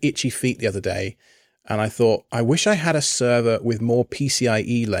had itchy feet the other day, and I thought, I wish I had a server with more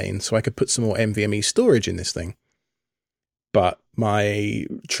PCIe lanes so I could put some more NVMe storage in this thing. But my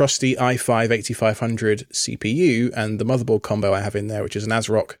trusty i5 8500 CPU and the motherboard combo I have in there, which is an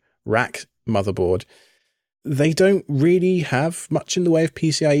ASRock rack motherboard, they don't really have much in the way of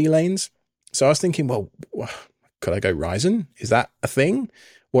PCIe lanes. So I was thinking, well, could I go Ryzen? Is that a thing?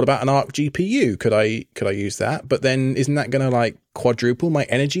 What about an Arc GPU? Could I use that? But then isn't that going to like quadruple my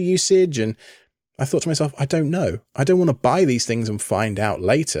energy usage? And I thought to myself, I don't know. I don't want to buy these things and find out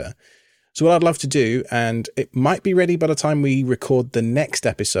later. So what I'd love to do, and it might be ready by the time we record the next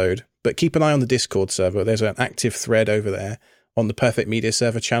episode, but keep an eye on the Discord server. There's an active thread over there on the Perfect Media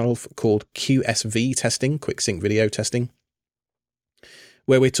Server channel called QSV testing, Quick Sync Video Testing,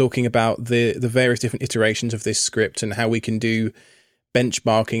 where we're talking about the various different iterations of this script and how we can do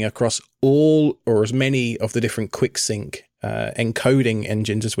benchmarking across all or as many of the different QuickSync encoding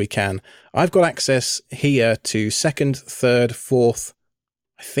engines as we can. I've got access here to 2nd, 3rd, 4th,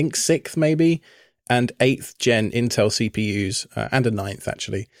 I think 6th maybe, and 8th gen Intel CPUs, and a 9th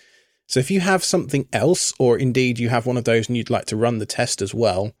actually. So if you have something else, or indeed you have one of those and you'd like to run the test as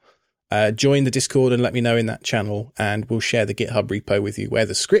well, join the Discord and let me know in that channel, and we'll share the GitHub repo with you where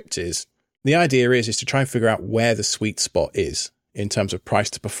the script is. The idea is to try and figure out where the sweet spot is in terms of price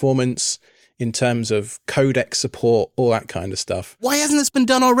to performance, in terms of codec support, all that kind of stuff. Why hasn't this been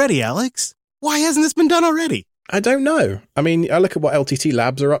done already, Alex? Why hasn't this been done already? I don't know. I mean, I look at what LTT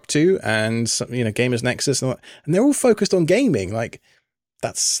Labs are up to, and Gamers Nexus, and they're all focused on gaming. Like,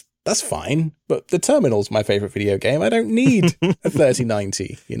 that's fine, but the Terminal's my favorite video game. I don't need a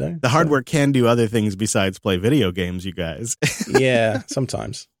 3090. The hardware can do other things besides play video games, you guys. Yeah,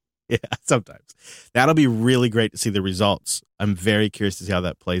 sometimes. Yeah, sometimes. That'll be really great to see the results. I'm very curious to see how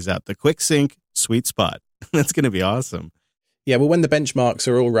that plays out. The QuickSync sweet spot. That's going to be awesome. Yeah, well, when the benchmarks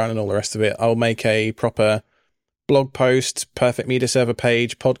are all run and all the rest of it, I'll make a proper blog post, perfect media server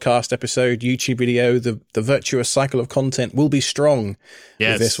page, podcast episode, YouTube video. The virtuous cycle of content will be strong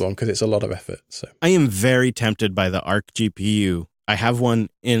with this one because it's a lot of effort. So I am very tempted by the Arc GPU. I have one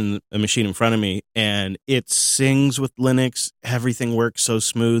in a machine in front of me, and it sings with Linux. Everything works so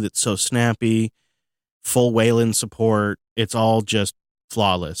smooth. It's so snappy. Full Wayland support. It's all just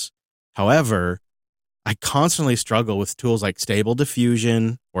flawless. However, I constantly struggle with tools like Stable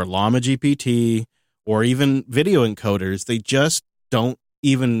Diffusion or Llama GPT or even video encoders. They just don't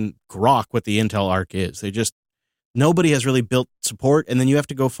even grok what the Intel Arc is. Nobody has really built support, and then you have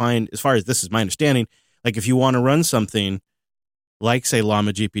to go find, as far as this is my understanding, like if you want to run something like, say,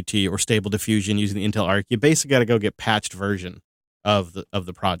 Llama GPT or Stable Diffusion using the Intel Arc, you basically got to go get patched version of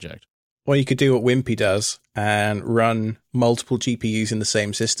the project. Well, you could do what Wimpy does and run multiple GPUs in the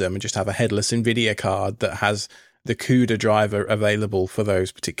same system and just have a headless NVIDIA card that has the CUDA driver available for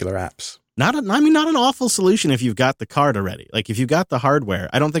those particular apps. Not an awful solution if you've got the card already. Like, if you've got the hardware,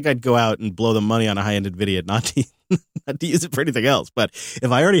 I don't think I'd go out and blow the money on a high-end NVIDIA not to use it for anything else. But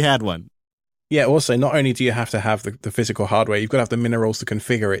if I already had one. Yeah, also, not only do you have to have the physical hardware, you've got to have the minerals to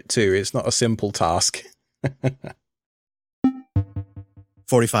configure it too. It's not a simple task.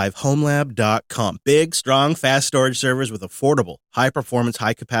 45homelab.com. Big, strong, fast storage servers with affordable, high-performance,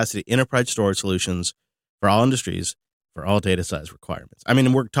 high-capacity enterprise storage solutions for all industries, for all data size requirements. I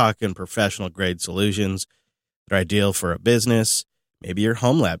mean, we're talking professional-grade solutions that are ideal for a business, maybe your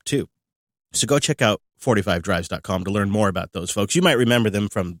home lab too. So go check out 45drives.com to learn more about those folks. You might remember them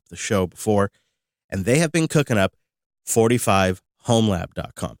from the show before, and they have been cooking up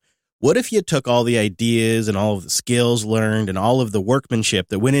 45homelab.com. What if you took all the ideas and all of the skills learned and all of the workmanship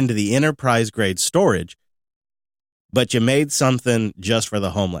that went into the enterprise-grade storage, but you made something just for the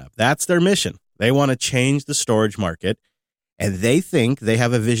home lab? That's their mission. They want to change the storage market, and they think they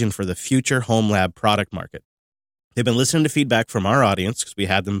have a vision for the future home lab product market. They've been listening to feedback from our audience because we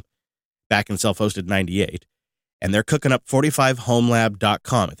had them back in Self-Hosted 98, and they're cooking up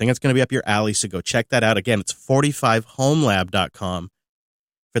 45homelab.com. I think it's going to be up your alley, so go check that out. Again, it's 45homelab.com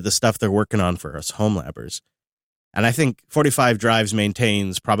for the stuff they're working on for us home labbers. And I think 45 Drives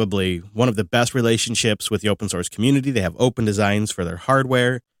maintains probably one of the best relationships with the open source community. They have open designs for their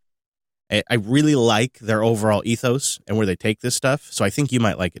hardware. I really like their overall ethos and where they take this stuff, so I think you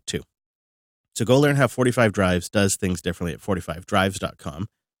might like it too. So go learn how 45 Drives does things differently at 45drives.com. And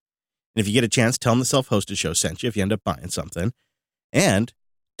if you get a chance, tell them the Self-Hosted Show sent you if you end up buying something. And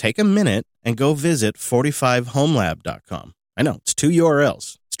take a minute and go visit 45homelab.com. I know, it's two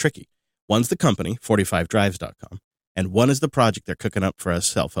URLs. It's tricky. One's the company, 45drives.com, and one is the project they're cooking up for us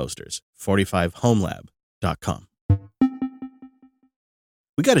self-hosters, 45homelab.com.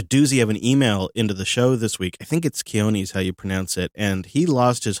 We got a doozy of an email into the show this week. I think it's Keone's how you pronounce it, and he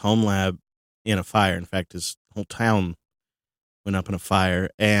lost his home lab in a fire. In fact, his whole town went up in a fire,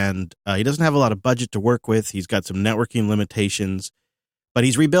 and he doesn't have a lot of budget to work with. He's got some networking limitations, but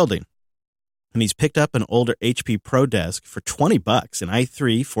he's rebuilding. And he's picked up an older HP ProDesk for $20, an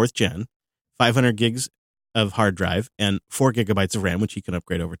i3 4th gen, 500 gigs of hard drive, and 4 gigabytes of RAM, which he can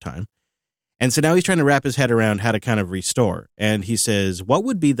upgrade over time. And so now he's trying to wrap his head around how to kind of restore. And he says, what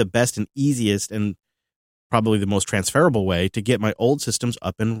would be the best and easiest and probably the most transferable way to get my old systems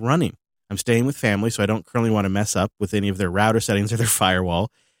up and running? I'm staying with family, so I don't currently want to mess up with any of their router settings or their firewall.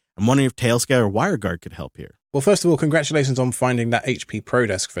 I'm wondering if Tailscale or WireGuard could help here. Well, first of all, congratulations on finding that HP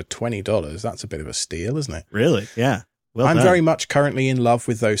ProDesk for $20. That's a bit of a steal, isn't it? Really? Yeah. Well I'm done. very much currently in love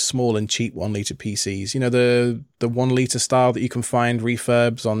with those small and cheap 1 liter PCs. You know, the 1 liter style that you can find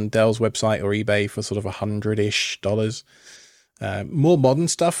refurbs on Dell's website or eBay for sort of $100-ish. More modern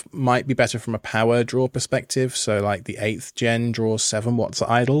stuff might be better from a power draw perspective. So like the 8th gen draws 7 watts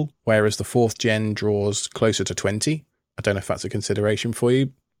idle, whereas the 4th gen draws closer to 20. I don't know if that's a consideration for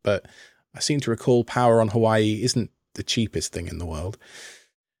you, but I seem to recall power on Hawaii isn't the cheapest thing in the world.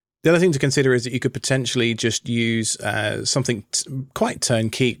 The other thing to consider is that you could potentially just use something quite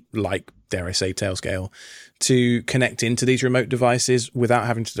turnkey, like, dare I say, Tailscale, to connect into these remote devices without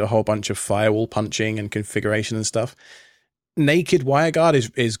having to do a whole bunch of firewall punching and configuration and stuff. Naked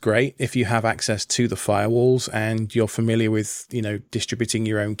WireGuard is great if you have access to the firewalls and you're familiar with, distributing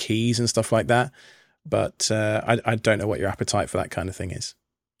your own keys and stuff like that. But I don't know what your appetite for that kind of thing is.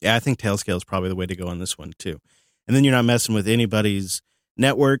 Yeah, I think Tailscale is probably the way to go on this one, too. And then you're not messing with anybody's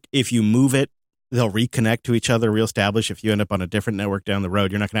network. If you move it, they'll reconnect to each other, reestablish. If you end up on a different network down the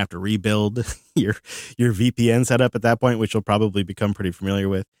road, you're not going to have to rebuild your VPN setup at that point, which you'll probably become pretty familiar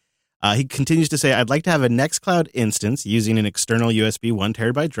with. He continues to say, I'd like to have a Nextcloud instance using an external USB 1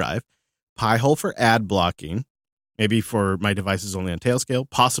 terabyte drive, Pi-hole for ad blocking, maybe for my devices only on Tailscale,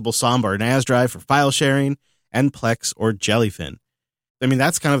 possible Samba or NAS drive for file sharing, and Plex or Jellyfin. I mean,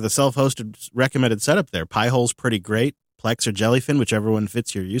 that's kind of the self-hosted recommended setup there. Pi-hole's pretty great. Plex or Jellyfin, whichever one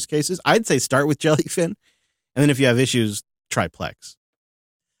fits your use cases. I'd say start with Jellyfin, and then if you have issues, try Plex.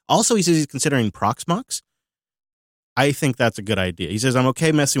 Also, he says he's considering Proxmox. I think that's a good idea. He says, I'm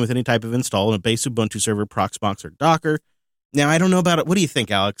okay messing with any type of install on a base Ubuntu server, Proxmox, or Docker. Now, I don't know about it. What do you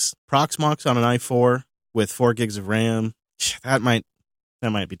think, Alex? Proxmox on an i4 with 4 gigs of RAM? That might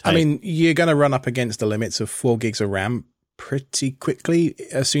be tight. I mean, you're going to run up against the limits of 4 gigs of RAM pretty quickly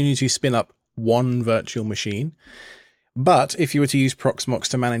as soon as you spin up one virtual machine. But if you were to use Proxmox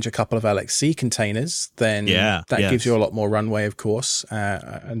to manage a couple of LXC containers, then gives you a lot more runway, of course,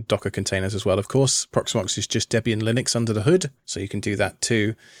 and Docker containers as well, of course. Proxmox is just Debian Linux under the hood, so you can do that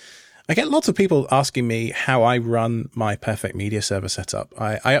too. I get lots of people asking me how I run my Perfect Media Server setup.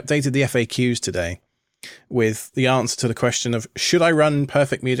 I updated the FAQs today with the answer to the question of, should I run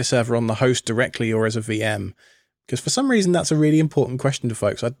Perfect Media Server on the host directly or as a VM? Because for some reason, that's a really important question to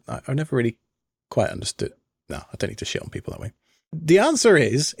folks. I've never really quite understood. No, I don't need to shit on people that way. The answer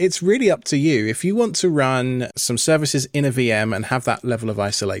is, it's really up to you. If you want to run some services in a VM and have that level of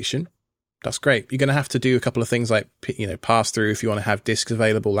isolation, that's great. You're going to have to do a couple of things like, pass through if you want to have disks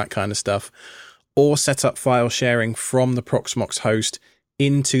available, that kind of stuff, or set up file sharing from the Proxmox host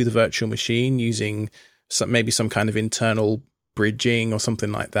into the virtual machine using maybe some kind of internal bridging or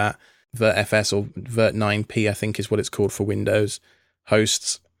something like that. VirtFS or Virt9P, I think is what it's called for Windows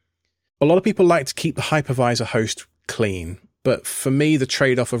hosts. A lot of people like to keep the hypervisor host clean, but for me, the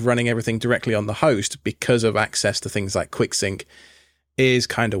trade-off of running everything directly on the host because of access to things like QuickSync is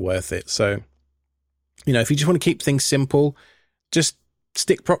kind of worth it. So, if you just want to keep things simple, just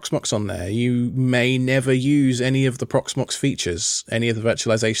stick Proxmox on there. You may never use any of the Proxmox features, any of the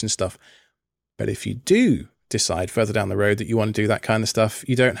virtualization stuff, but if you do decide further down the road that you want to do that kind of stuff,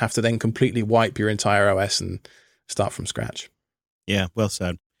 you don't have to then completely wipe your entire OS and start from scratch. Yeah, well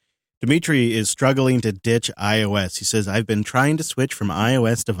said. Dimitri is struggling to ditch iOS. He says, I've been trying to switch from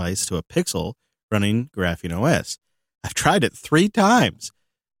iOS device to a Pixel running Graphene OS. I've tried it 3 times,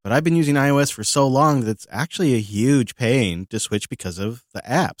 but I've been using iOS for so long that it's actually a huge pain to switch because of the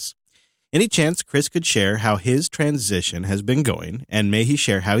apps. Any chance Chris could share how his transition has been going, and may he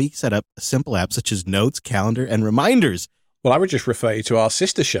share how he set up a simple app such as Notes, Calendar, and Reminders? Well, I would just refer you to our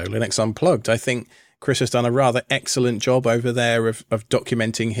sister show, Linux Unplugged. I think Chris has done a rather excellent job over there of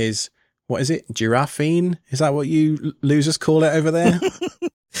documenting his, what is it, Giraffene? Is that what you losers call it over there?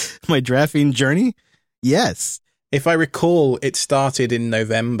 My Graphene journey? Yes. If I recall, it started in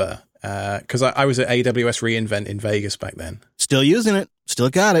November, because I was at AWS reInvent in Vegas back then. Still using it. Still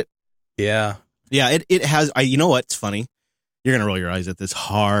got it. Yeah. Yeah, it has, you know what? It's funny. You're going to roll your eyes at this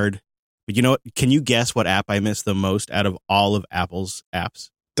hard. But you know what? Can you guess what app I miss the most out of all of Apple's apps?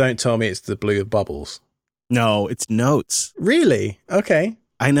 Don't tell me it's the blue bubbles. No, it's Notes. Really? Okay.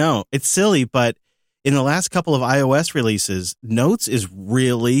 I know. It's silly, but in the last couple of iOS releases, Notes is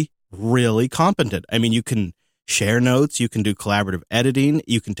really, really competent. I mean, you can share notes, you can do collaborative editing,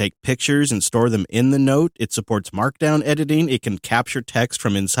 you can take pictures and store them in the note. It supports markdown editing. It can capture text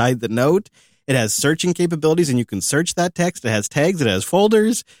from inside the note. It has searching capabilities, and you can search that text. It has tags. It has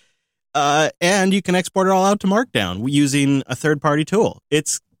folders. And you can export it all out to Markdown using a third-party tool.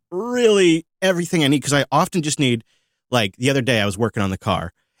 It's really everything I need, because I often just need, like the other day I was working on the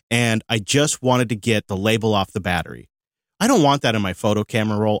car, and I just wanted to get the label off the battery. I don't want that in my photo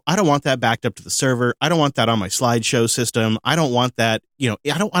camera roll. I don't want that backed up to the server. I don't want that on my slideshow system. I don't want that, I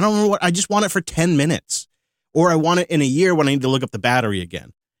don't know what, I just want it for 10 minutes. Or I want it in a year when I need to look up the battery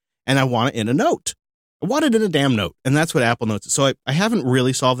again. And I want it in a note. I want it in a damn note, and that's what Apple Notes is. So I haven't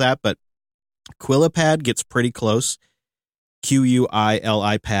really solved that, but Quillipad gets pretty close.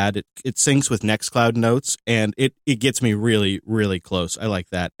 QUILI pad. It syncs with Nextcloud Notes, and it gets me really, really close. I like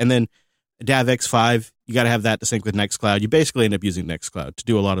that. And then DAVX5, you got to have that to sync with Nextcloud. You basically end up using Nextcloud to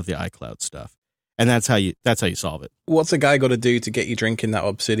do a lot of the iCloud stuff, and that's how you solve it. What's a guy got to do to get you drinking that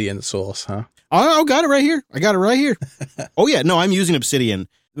Obsidian sauce, huh? Oh, got it right here. I got it right here. Oh yeah, no, I'm using Obsidian,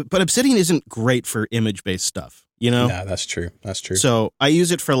 but Obsidian isn't great for image-based stuff. No, that's true. That's true. So I use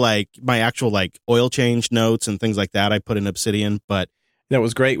it for like my actual like oil change notes and things like that. I put in Obsidian, but what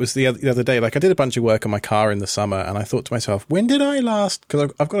was great was the other day, like I did a bunch of work on my car in the summer, and I thought to myself, when did I last,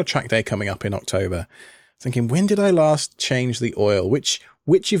 because I've got a track day coming up in October, thinking, when did I last change the oil? Which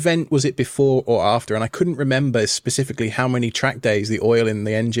event was it before or after? And I couldn't remember specifically how many track days the oil in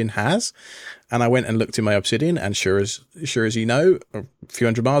the engine has. And I went and looked in my Obsidian, and sure as you know, a few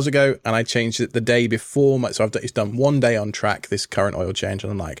hundred miles ago, and I changed it the day before. So it's done 1 day on track, this current oil change.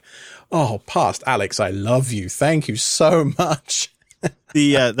 And I'm like, oh, past Alex, I love you. Thank you so much.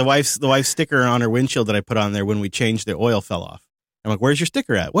 The wife's sticker on her windshield that I put on there when we changed the oil fell off. I'm like, where's your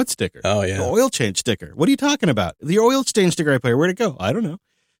sticker at? What sticker? Oh, yeah. The oil change sticker. What are you talking about? The oil change sticker I put here. Where'd it go? I don't know.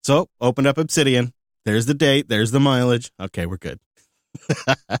 So opened up Obsidian. There's the date. There's the mileage. Okay, we're good.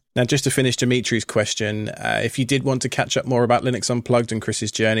 Now, just to finish Dimitri's question, if you did want to catch up more about Linux Unplugged and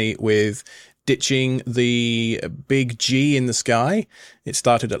Chris's journey with ditching the big G in the sky, it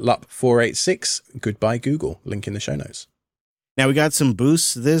started at LUP 486. Goodbye, Google. Link in the show notes. Now, we got some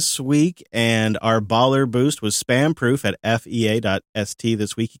boosts this week, and our baller boost was spam-proof at fea.st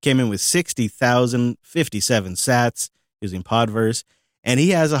this week. He came in with 60,057 sats using Podverse, and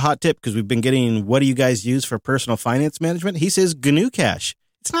he has a hot tip because we've been getting, what do you guys use for personal finance management? He says GNU Cache.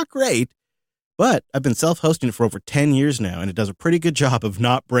 It's not great, but I've been self-hosting it for over 10 years now, and it does a pretty good job of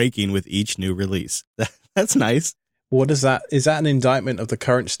not breaking with each new release. That's nice. What is that? Is that an indictment of the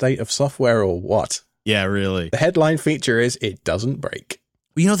current state of software or what? Yeah, really. The headline feature is it doesn't break.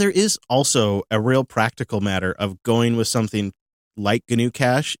 Well, there is also a real practical matter of going with something like GNU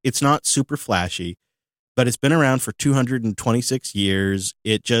Cache. It's not super flashy, but it's been around for 226 years.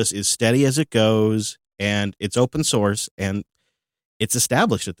 It just is steady as it goes, and it's open source, and it's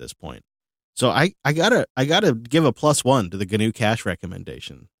established at this point. So I gotta give a +1 to the GNU Cache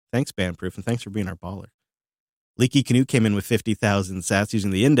recommendation. Thanks, Bandproof, and thanks for being our baller. Leaky Canoe came in with 50,000 sats using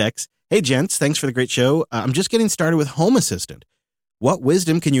the index. Hey, gents, thanks for the great show. I'm just getting started with Home Assistant. What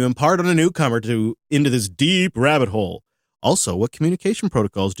wisdom can you impart on a newcomer into this deep rabbit hole? Also, what communication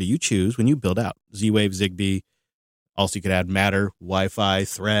protocols do you choose when you build out? Z-Wave, Zigbee. Also, you could add Matter, Wi-Fi,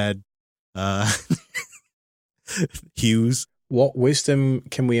 Thread, Hughes. What wisdom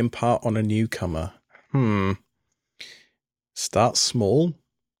can we impart on a newcomer? Start small.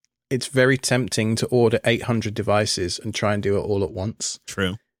 It's very tempting to order 800 devices and try and do it all at once.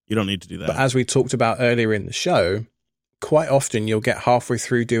 True. You don't need to do that. But as we talked about earlier in the show, quite often you'll get halfway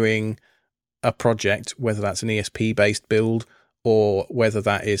through doing a project, whether that's an ESP-based build or whether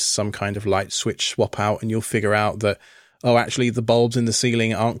that is some kind of light switch swap out, and you'll figure out that, oh, actually the bulbs in the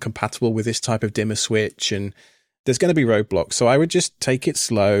ceiling aren't compatible with this type of dimmer switch, and there's going to be roadblocks. So I would just take it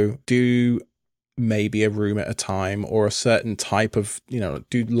slow, do maybe a room at a time, or a certain type of,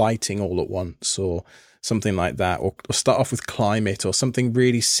 do lighting all at once or something like that, or start off with climate or something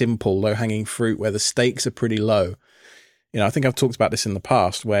really simple, low-hanging fruit where the stakes are pretty low. I think I've talked about this in the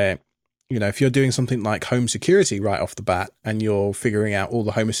past where, if you're doing something like home security right off the bat and you're figuring out all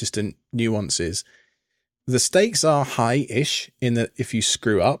the Home Assistant nuances, the stakes are high-ish in that if you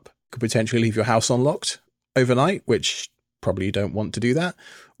screw up, could potentially leave your house unlocked overnight, which probably you don't want to do that.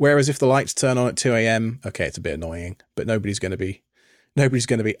 Whereas if the lights turn on at 2 a.m., okay, it's a bit annoying, but nobody's going to be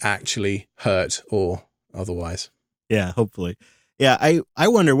actually hurt or otherwise. Yeah, hopefully. Yeah, I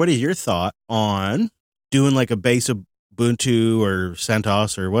wonder, what is your thought on doing like a base Ubuntu or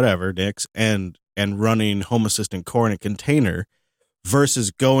CentOS or whatever, Nix, and running Home Assistant core in a container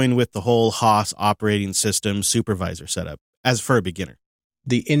versus going with the whole Haas operating system supervisor setup as for a beginner?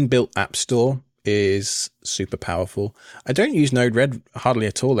 The inbuilt app store is super powerful. I don't use Node-RED hardly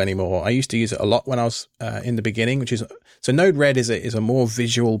at all anymore. I used to use it a lot when I was in the beginning, so Node-RED is a more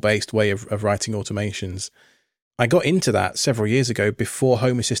visual-based way of writing automations. I got into that several years ago before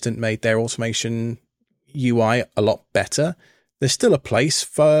Home Assistant made their automation UI a lot better. There's still a place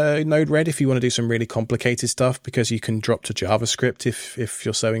for Node-RED if you want to do some really complicated stuff, because you can drop to JavaScript if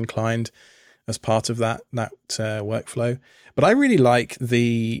you're so inclined as part of that workflow. But I really like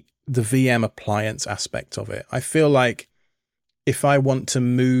the VM appliance aspect of it. I feel like if I want to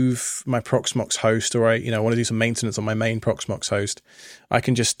move my Proxmox host, or I want to do some maintenance on my main Proxmox host, I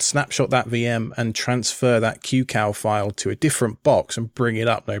can just snapshot that VM and transfer that QCOW file to a different box and bring it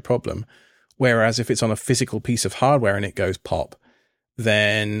up, no problem. Whereas if it's on a physical piece of hardware and it goes pop,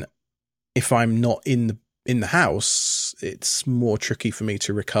 then if I'm not in the house, it's more tricky for me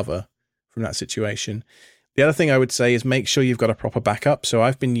to recover from that situation. The other thing I would say is make sure you've got a proper backup. So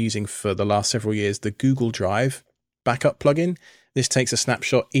I've been using for the last several years the Google Drive backup plugin. This takes a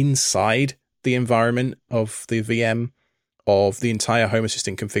snapshot inside the environment of the VM of the entire Home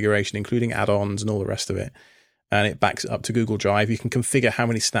Assistant configuration, including add-ons and all the rest of it. And it backs it up to Google Drive. You can configure how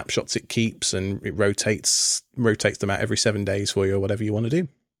many snapshots it keeps, and it rotates them out every 7 days for you, or whatever you want to do.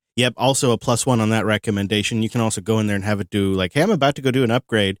 Yep. Also a +1 on that recommendation. You can also go in there and have it do like, hey, I'm about to go do an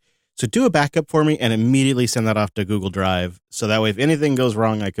upgrade. So do a backup for me and immediately send that off to Google Drive. So that way, if anything goes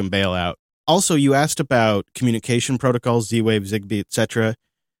wrong, I can bail out. Also, you asked about communication protocols, Z-Wave, Zigbee, etc.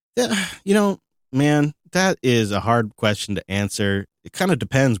 Man, that is a hard question to answer. It kind of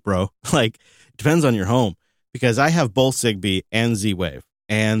depends, bro. Like, it depends on your home, because I have both Zigbee and Z-Wave,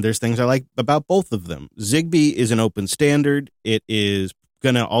 and there's things I like about both of them. Zigbee is an open standard. It is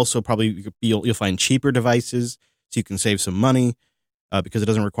going to also probably, you'll find cheaper devices, so you can save some money. Because it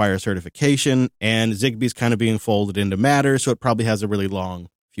doesn't require a certification, and Zigbee's kind of being folded into Matter, so it probably has a really long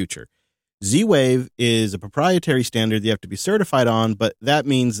future. Z-Wave is a proprietary standard that you have to be certified on, but that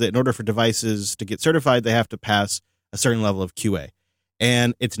means that in order for devices to get certified, they have to pass a certain level of QA.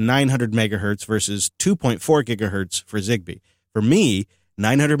 And it's 900 megahertz versus 2.4 gigahertz for Zigbee. For me,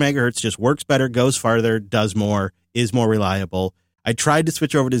 900 megahertz just works better, goes farther, does more, is more reliable. I tried to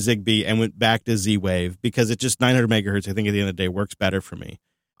switch over to Zigbee and went back to Z-Wave because it's just 900 megahertz. I think at the end of the day works better for me.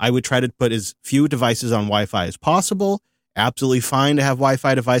 I would try to put as few devices on Wi-Fi as possible. Absolutely fine to have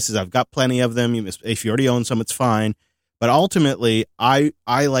Wi-Fi devices. I've got plenty of them. If you already own some, it's fine. But ultimately, I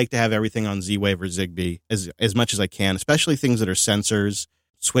like to have everything on Z-Wave or Zigbee as much as I can, especially things that are sensors,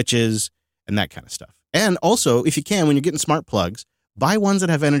 switches, and that kind of stuff. And also, if you can, when you're getting smart plugs, buy ones that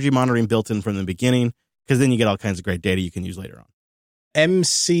have energy monitoring built in from the beginning, because then you get all kinds of great data you can use later on.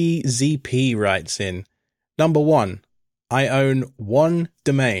 MCZP writes in, number 1, I own one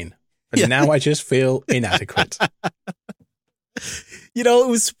domain, and now I just feel inadequate.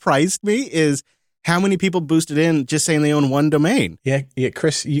 What surprised me is how many people boosted in just saying they own one domain. Yeah,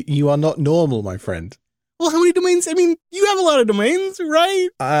 Chris, you are not normal, my friend. Well, how many domains? I mean, you have a lot of domains, right?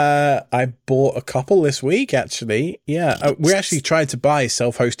 I bought a couple this week, actually. Yeah, we actually tried to buy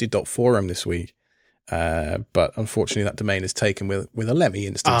self-hosted.forum this week. But unfortunately, that domain is taken with a Lemmy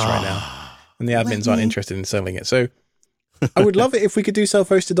instance right now, and the admins aren't interested in selling it. So I would love it if we could do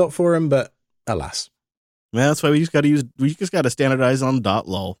self-hosted.forum, but alas. Well, that's why we just got to standardize on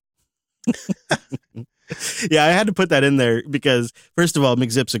 .lol. Yeah, I had to put that in there because, first of all,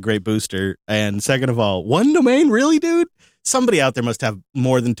 McZip's a great booster, and second of all, one domain, really, dude? Somebody out there must have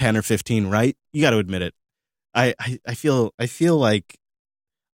more than 10 or 15, right? You got to admit it. I feel like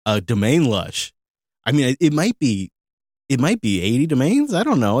a domain lush. I mean, it might be 80 domains. I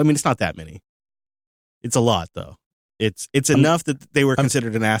don't know. I mean, it's not that many. It's a lot, though. It's enough that they were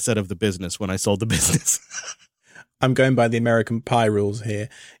considered an asset of the business when I sold the business. I'm going by the American Pie rules here.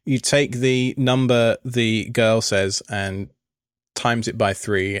 You take the number the girl says and times it by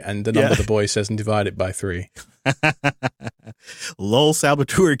 3, and the number the boy says and divide it by 3. Lol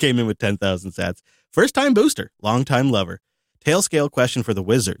Saboteur came in with 10,000 sats. First time booster, long time lover. Tailscale question for the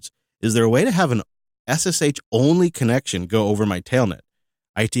Wizards. Is there a way to have an SSH only connection go over my tailnet?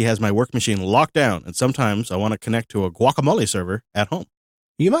 IT has my work machine locked down, and sometimes I want to connect to a Guacamole server at home.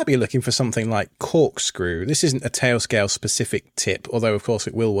 You might be looking for something like Corkscrew. This isn't a Tailscale specific tip, although of course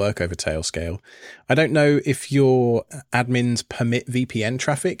it will work over Tailscale. I don't know if your admins permit VPN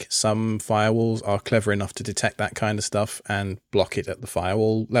traffic. Some firewalls are clever enough to detect that kind of stuff and block it at the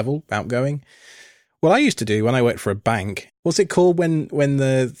firewall level, outgoing. What I used to do when I worked for a bank, what's it called when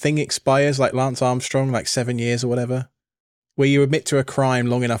the thing expires, like Lance Armstrong, like 7 years or whatever? Where you admit to a crime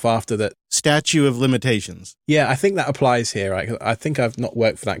long enough after that. Statute of limitations. Yeah, I think that applies here. Right? I think I've not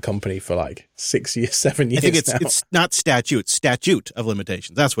worked for that company for like 6 years, 7 years. I think it's now. It's not statute, it's statute of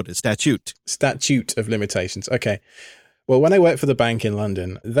limitations. That's what it is, statute. Statute of limitations. Okay. Well, when I worked for the bank in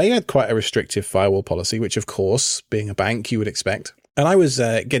London, they had quite a restrictive firewall policy, which of course, being a bank, you would expect. And I was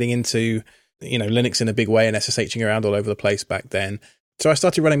getting into, Linux in a big way and SSHing around all over the place back then. So I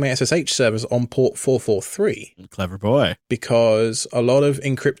started running my SSH servers on port 443. Clever boy. Because a lot of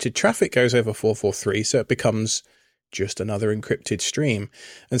encrypted traffic goes over 443, so it becomes just another encrypted stream.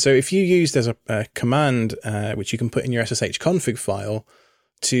 And so if you use, there's a command which you can put in your SSH config file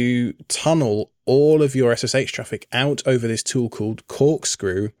to tunnel all of your SSH traffic out over this tool called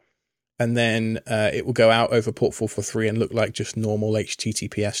Corkscrew, and then it will go out over port 443 and look like just normal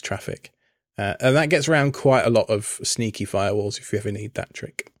HTTPS traffic. And that gets around quite a lot of sneaky firewalls if you ever need that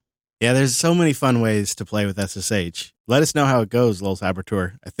trick. Yeah, there's so many fun ways to play with SSH. Let us know how it goes, Lowell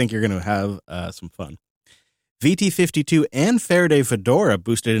Saboteur. I think you're going to have some fun. VT52 and Faraday Fedora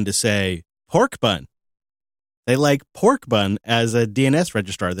boosted in to say pork bun. They like pork bun as a DNS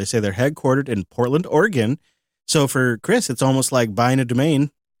registrar. They say they're headquartered in Portland, Oregon. So for Chris, it's almost like buying a domain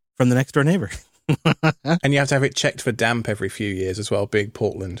from the next door neighbor. And you have to have it checked for damp every few years as well, big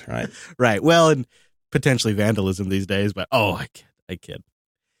Portland, right? Right. Well, and potentially vandalism these days, but I kid.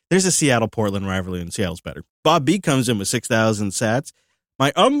 There's a Seattle-Portland rivalry, and Seattle's better. Bob B comes in with 6,000 sats.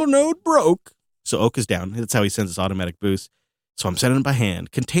 My Umble node broke. So Oak is down. That's how he sends his automatic boost. So I'm sending it by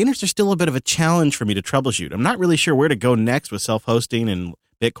hand. Containers are still a bit of a challenge for me to troubleshoot. I'm not really sure where to go next with self-hosting and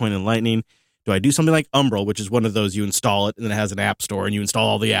Bitcoin and Lightning. Do I do something like Umbrel, which is one of those you install it and then it has an app store and you install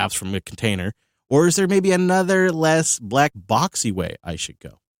all the apps from a container? Or is there maybe another less black boxy way I should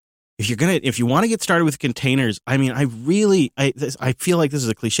go? If you want to get started with containers, I mean, I feel like this is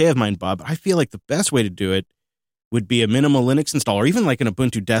a cliche of mine, Bob, but I feel like the best way to do it would be a minimal Linux install, or even like an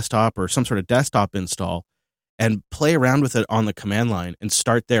Ubuntu desktop or some sort of desktop install, and play around with it on the command line and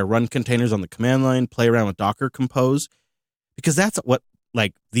start there. Run containers on the command line, play around with Docker Compose, because that's what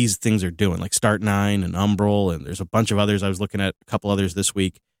like these things are doing, like Start9 and Umbrel, and there's a bunch of others. I was looking at a couple others this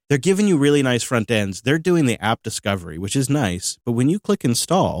week. They're giving you really nice front ends. They're doing the app discovery, which is nice, but when you click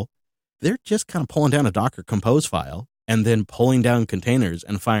install, they're just kind of pulling down a Docker Compose file and then pulling down containers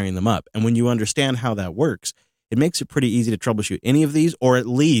and firing them up. And when you understand how that works, it makes it pretty easy to troubleshoot any of these, or at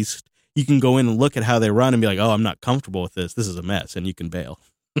least you can go in and look at how they run and be like, oh, I'm not comfortable with this. This is a mess, and you can bail.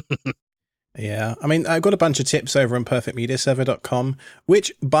 Yeah. I mean, I've got a bunch of tips over on perfectmediaserver.com,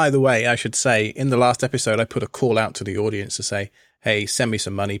 which, by the way, I should say, in the last episode, I put a call out to the audience to say, hey, send me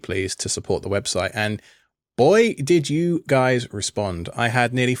some money, please, to support the website. And boy, did you guys respond. I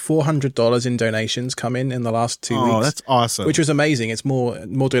had nearly $400 in donations come in the last 2 weeks. Oh, that's awesome. Which was amazing. It's more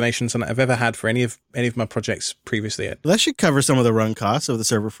donations than I've ever had for any of my projects previously. That should cover some of the run costs of the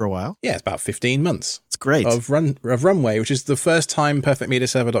server for a while. Yeah, it's about 15 months. It's great. Of runway, which is the first time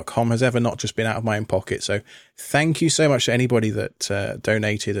perfectmediaserver.com has ever not just been out of my own pocket. So thank you so much to anybody that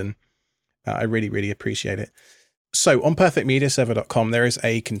donated, and I really, really appreciate it. So on perfectmediaserver.com, there is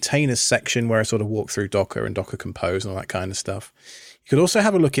a containers section where I sort of walk through Docker and Docker Compose and all that kind of stuff. You could also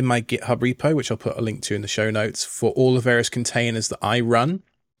have a look in my GitHub repo, which I'll put a link to in the show notes, for all the various containers that I run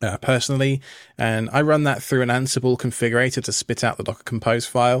personally. And I run that through an Ansible configurator to spit out the Docker Compose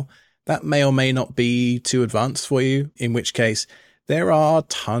file. That may or may not be too advanced for you, in which case there are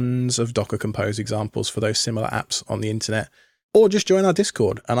tons of Docker Compose examples for those similar apps on the internet. Or just join our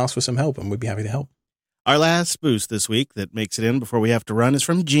Discord and ask for some help, and we'd be happy to help. Our last boost this week that makes it in before we have to run is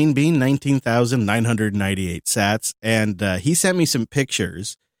from Gene Bean, 19,998 sats. And he sent me some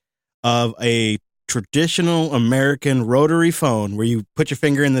pictures of a traditional American rotary phone where you put your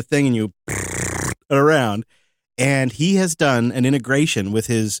finger in the thing and you it around. And he has done an integration with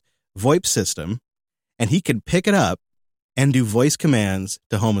his VoIP system, and he can pick it up and do voice commands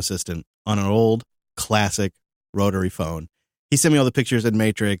to Home Assistant on an old classic rotary phone. He sent me all the pictures in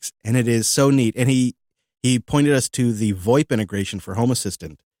Matrix, and it is so neat. And he pointed us to the VoIP integration for Home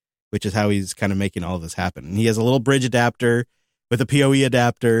Assistant, which is how he's kind of making all of this happen. And he has a little bridge adapter with a PoE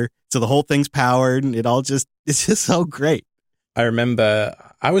adapter, so the whole thing's powered, and it's just so great. I remember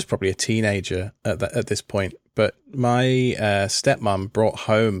I was probably a teenager at this point, but my stepmom brought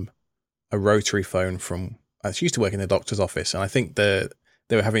home a rotary phone from, she used to work in the doctor's office, and I think they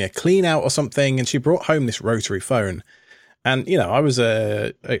were having a clean out or something, and she brought home this rotary phone. And, you know, I was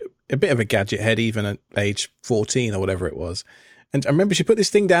a bit of a gadget head even at age 14 or whatever it was. And I remember she put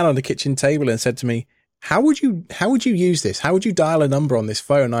this thing down on the kitchen table and said to me, how would you use this? How would you dial a number on this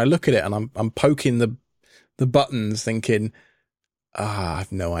phone? And I look at it and I'm poking the buttons thinking, I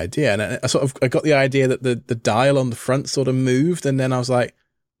have no idea. And I got the idea that the dial on the front sort of moved. And then I was like,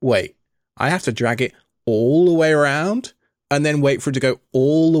 wait, I have to drag it all the way around and then wait for it to go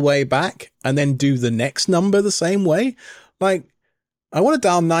all the way back and then do the next number the same way. Like, I want to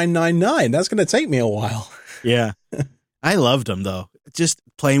dial 999. That's going to take me a while. Yeah. I loved them, though. Just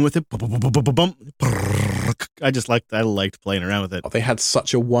playing with it. I liked playing around with it. They had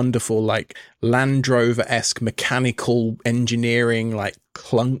such a wonderful, like, Land Rover-esque mechanical engineering, like,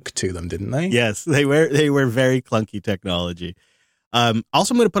 clunk to them, didn't they? Yes, they were very clunky technology. Also,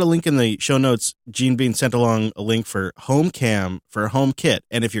 I'm going to put a link in the show notes. Gene Bean sent along a link for HomeCam for HomeKit.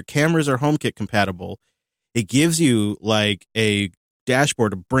 And if your cameras are HomeKit compatible, it gives you like a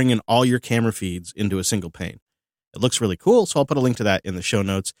dashboard to bring in all your camera feeds into a single pane. It looks really cool, so I'll put a link to that in the show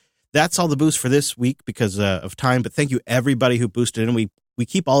notes. That's all the boosts for this week because of time, but thank you everybody who boosted in. We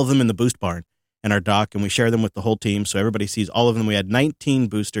keep all of them in the boost barn in our doc, and we share them with the whole team, so everybody sees all of them. We had 19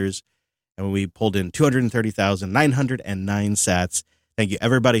 boosters, and we pulled in 230,909 sats. Thank you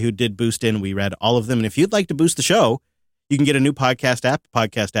everybody who did boost in. We read all of them, and if you'd like to boost the show, you can get a new podcast app,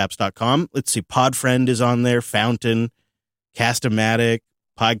 podcastapps.com. Let's see, Podfriend is on there, Fountain, Cast-O-Matic,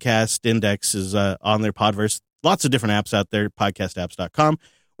 Podcast Index is on there, Podverse. Lots of different apps out there, podcastapps.com.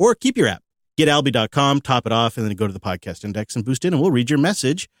 Or keep your app, getalby.com, top it off, and then go to the Podcast Index and boost in, and we'll read your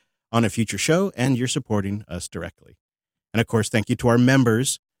message on a future show, and you're supporting us directly. And, of course, thank you to our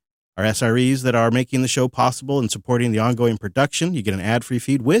members, our SREs that are making the show possible and supporting the ongoing production. You get an ad-free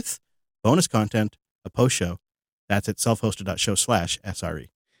feed with bonus content, a post-show. That's at selfhosted.show/SRE.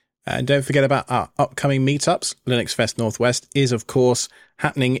 And don't forget about our upcoming meetups. Linux Fest Northwest is, of course,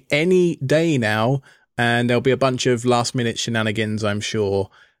 happening any day now, and there'll be a bunch of last-minute shenanigans, I'm sure.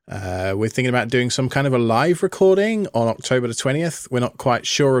 We're thinking about doing some kind of a live recording on October the 20th. We're not quite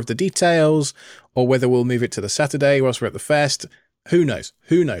sure of the details or whether we'll move it to the Saturday whilst we're at the fest. Who knows?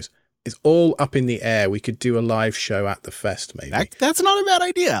 It's all up in the air. We could do a live show at the fest, maybe. That's not a bad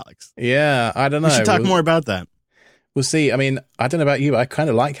idea, Alex. Yeah, I don't know. We should talk more about that. We'll see. I mean, I don't know about you, but I kind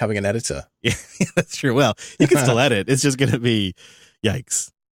of like having an editor. Yeah, that's true. Well, you can still edit. It's just going to be,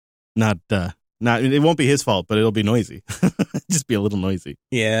 yikes. Not, it won't be his fault, but it'll be noisy. Just be a little noisy.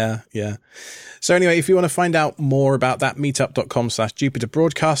 Yeah. So anyway, if you want to find out more about that, meetup.com/Jupiter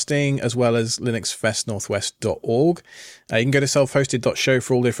Broadcasting, as well as linuxfestnorthwest.org. You can go to selfhosted.show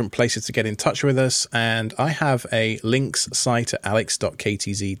for all different places to get in touch with us. And I have a links site at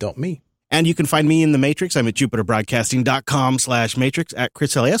alex.ktz.me. And you can find me in the Matrix. I'm at jupiterbroadcasting.com/matrix at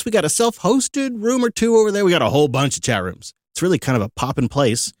Chris LAS. We got a self-hosted room or two over there. We got a whole bunch of chat rooms. It's really kind of a poppin'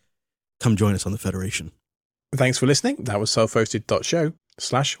 place. Come join us on the Federation. Thanks for listening. That was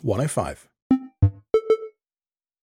selfhosted.show/105.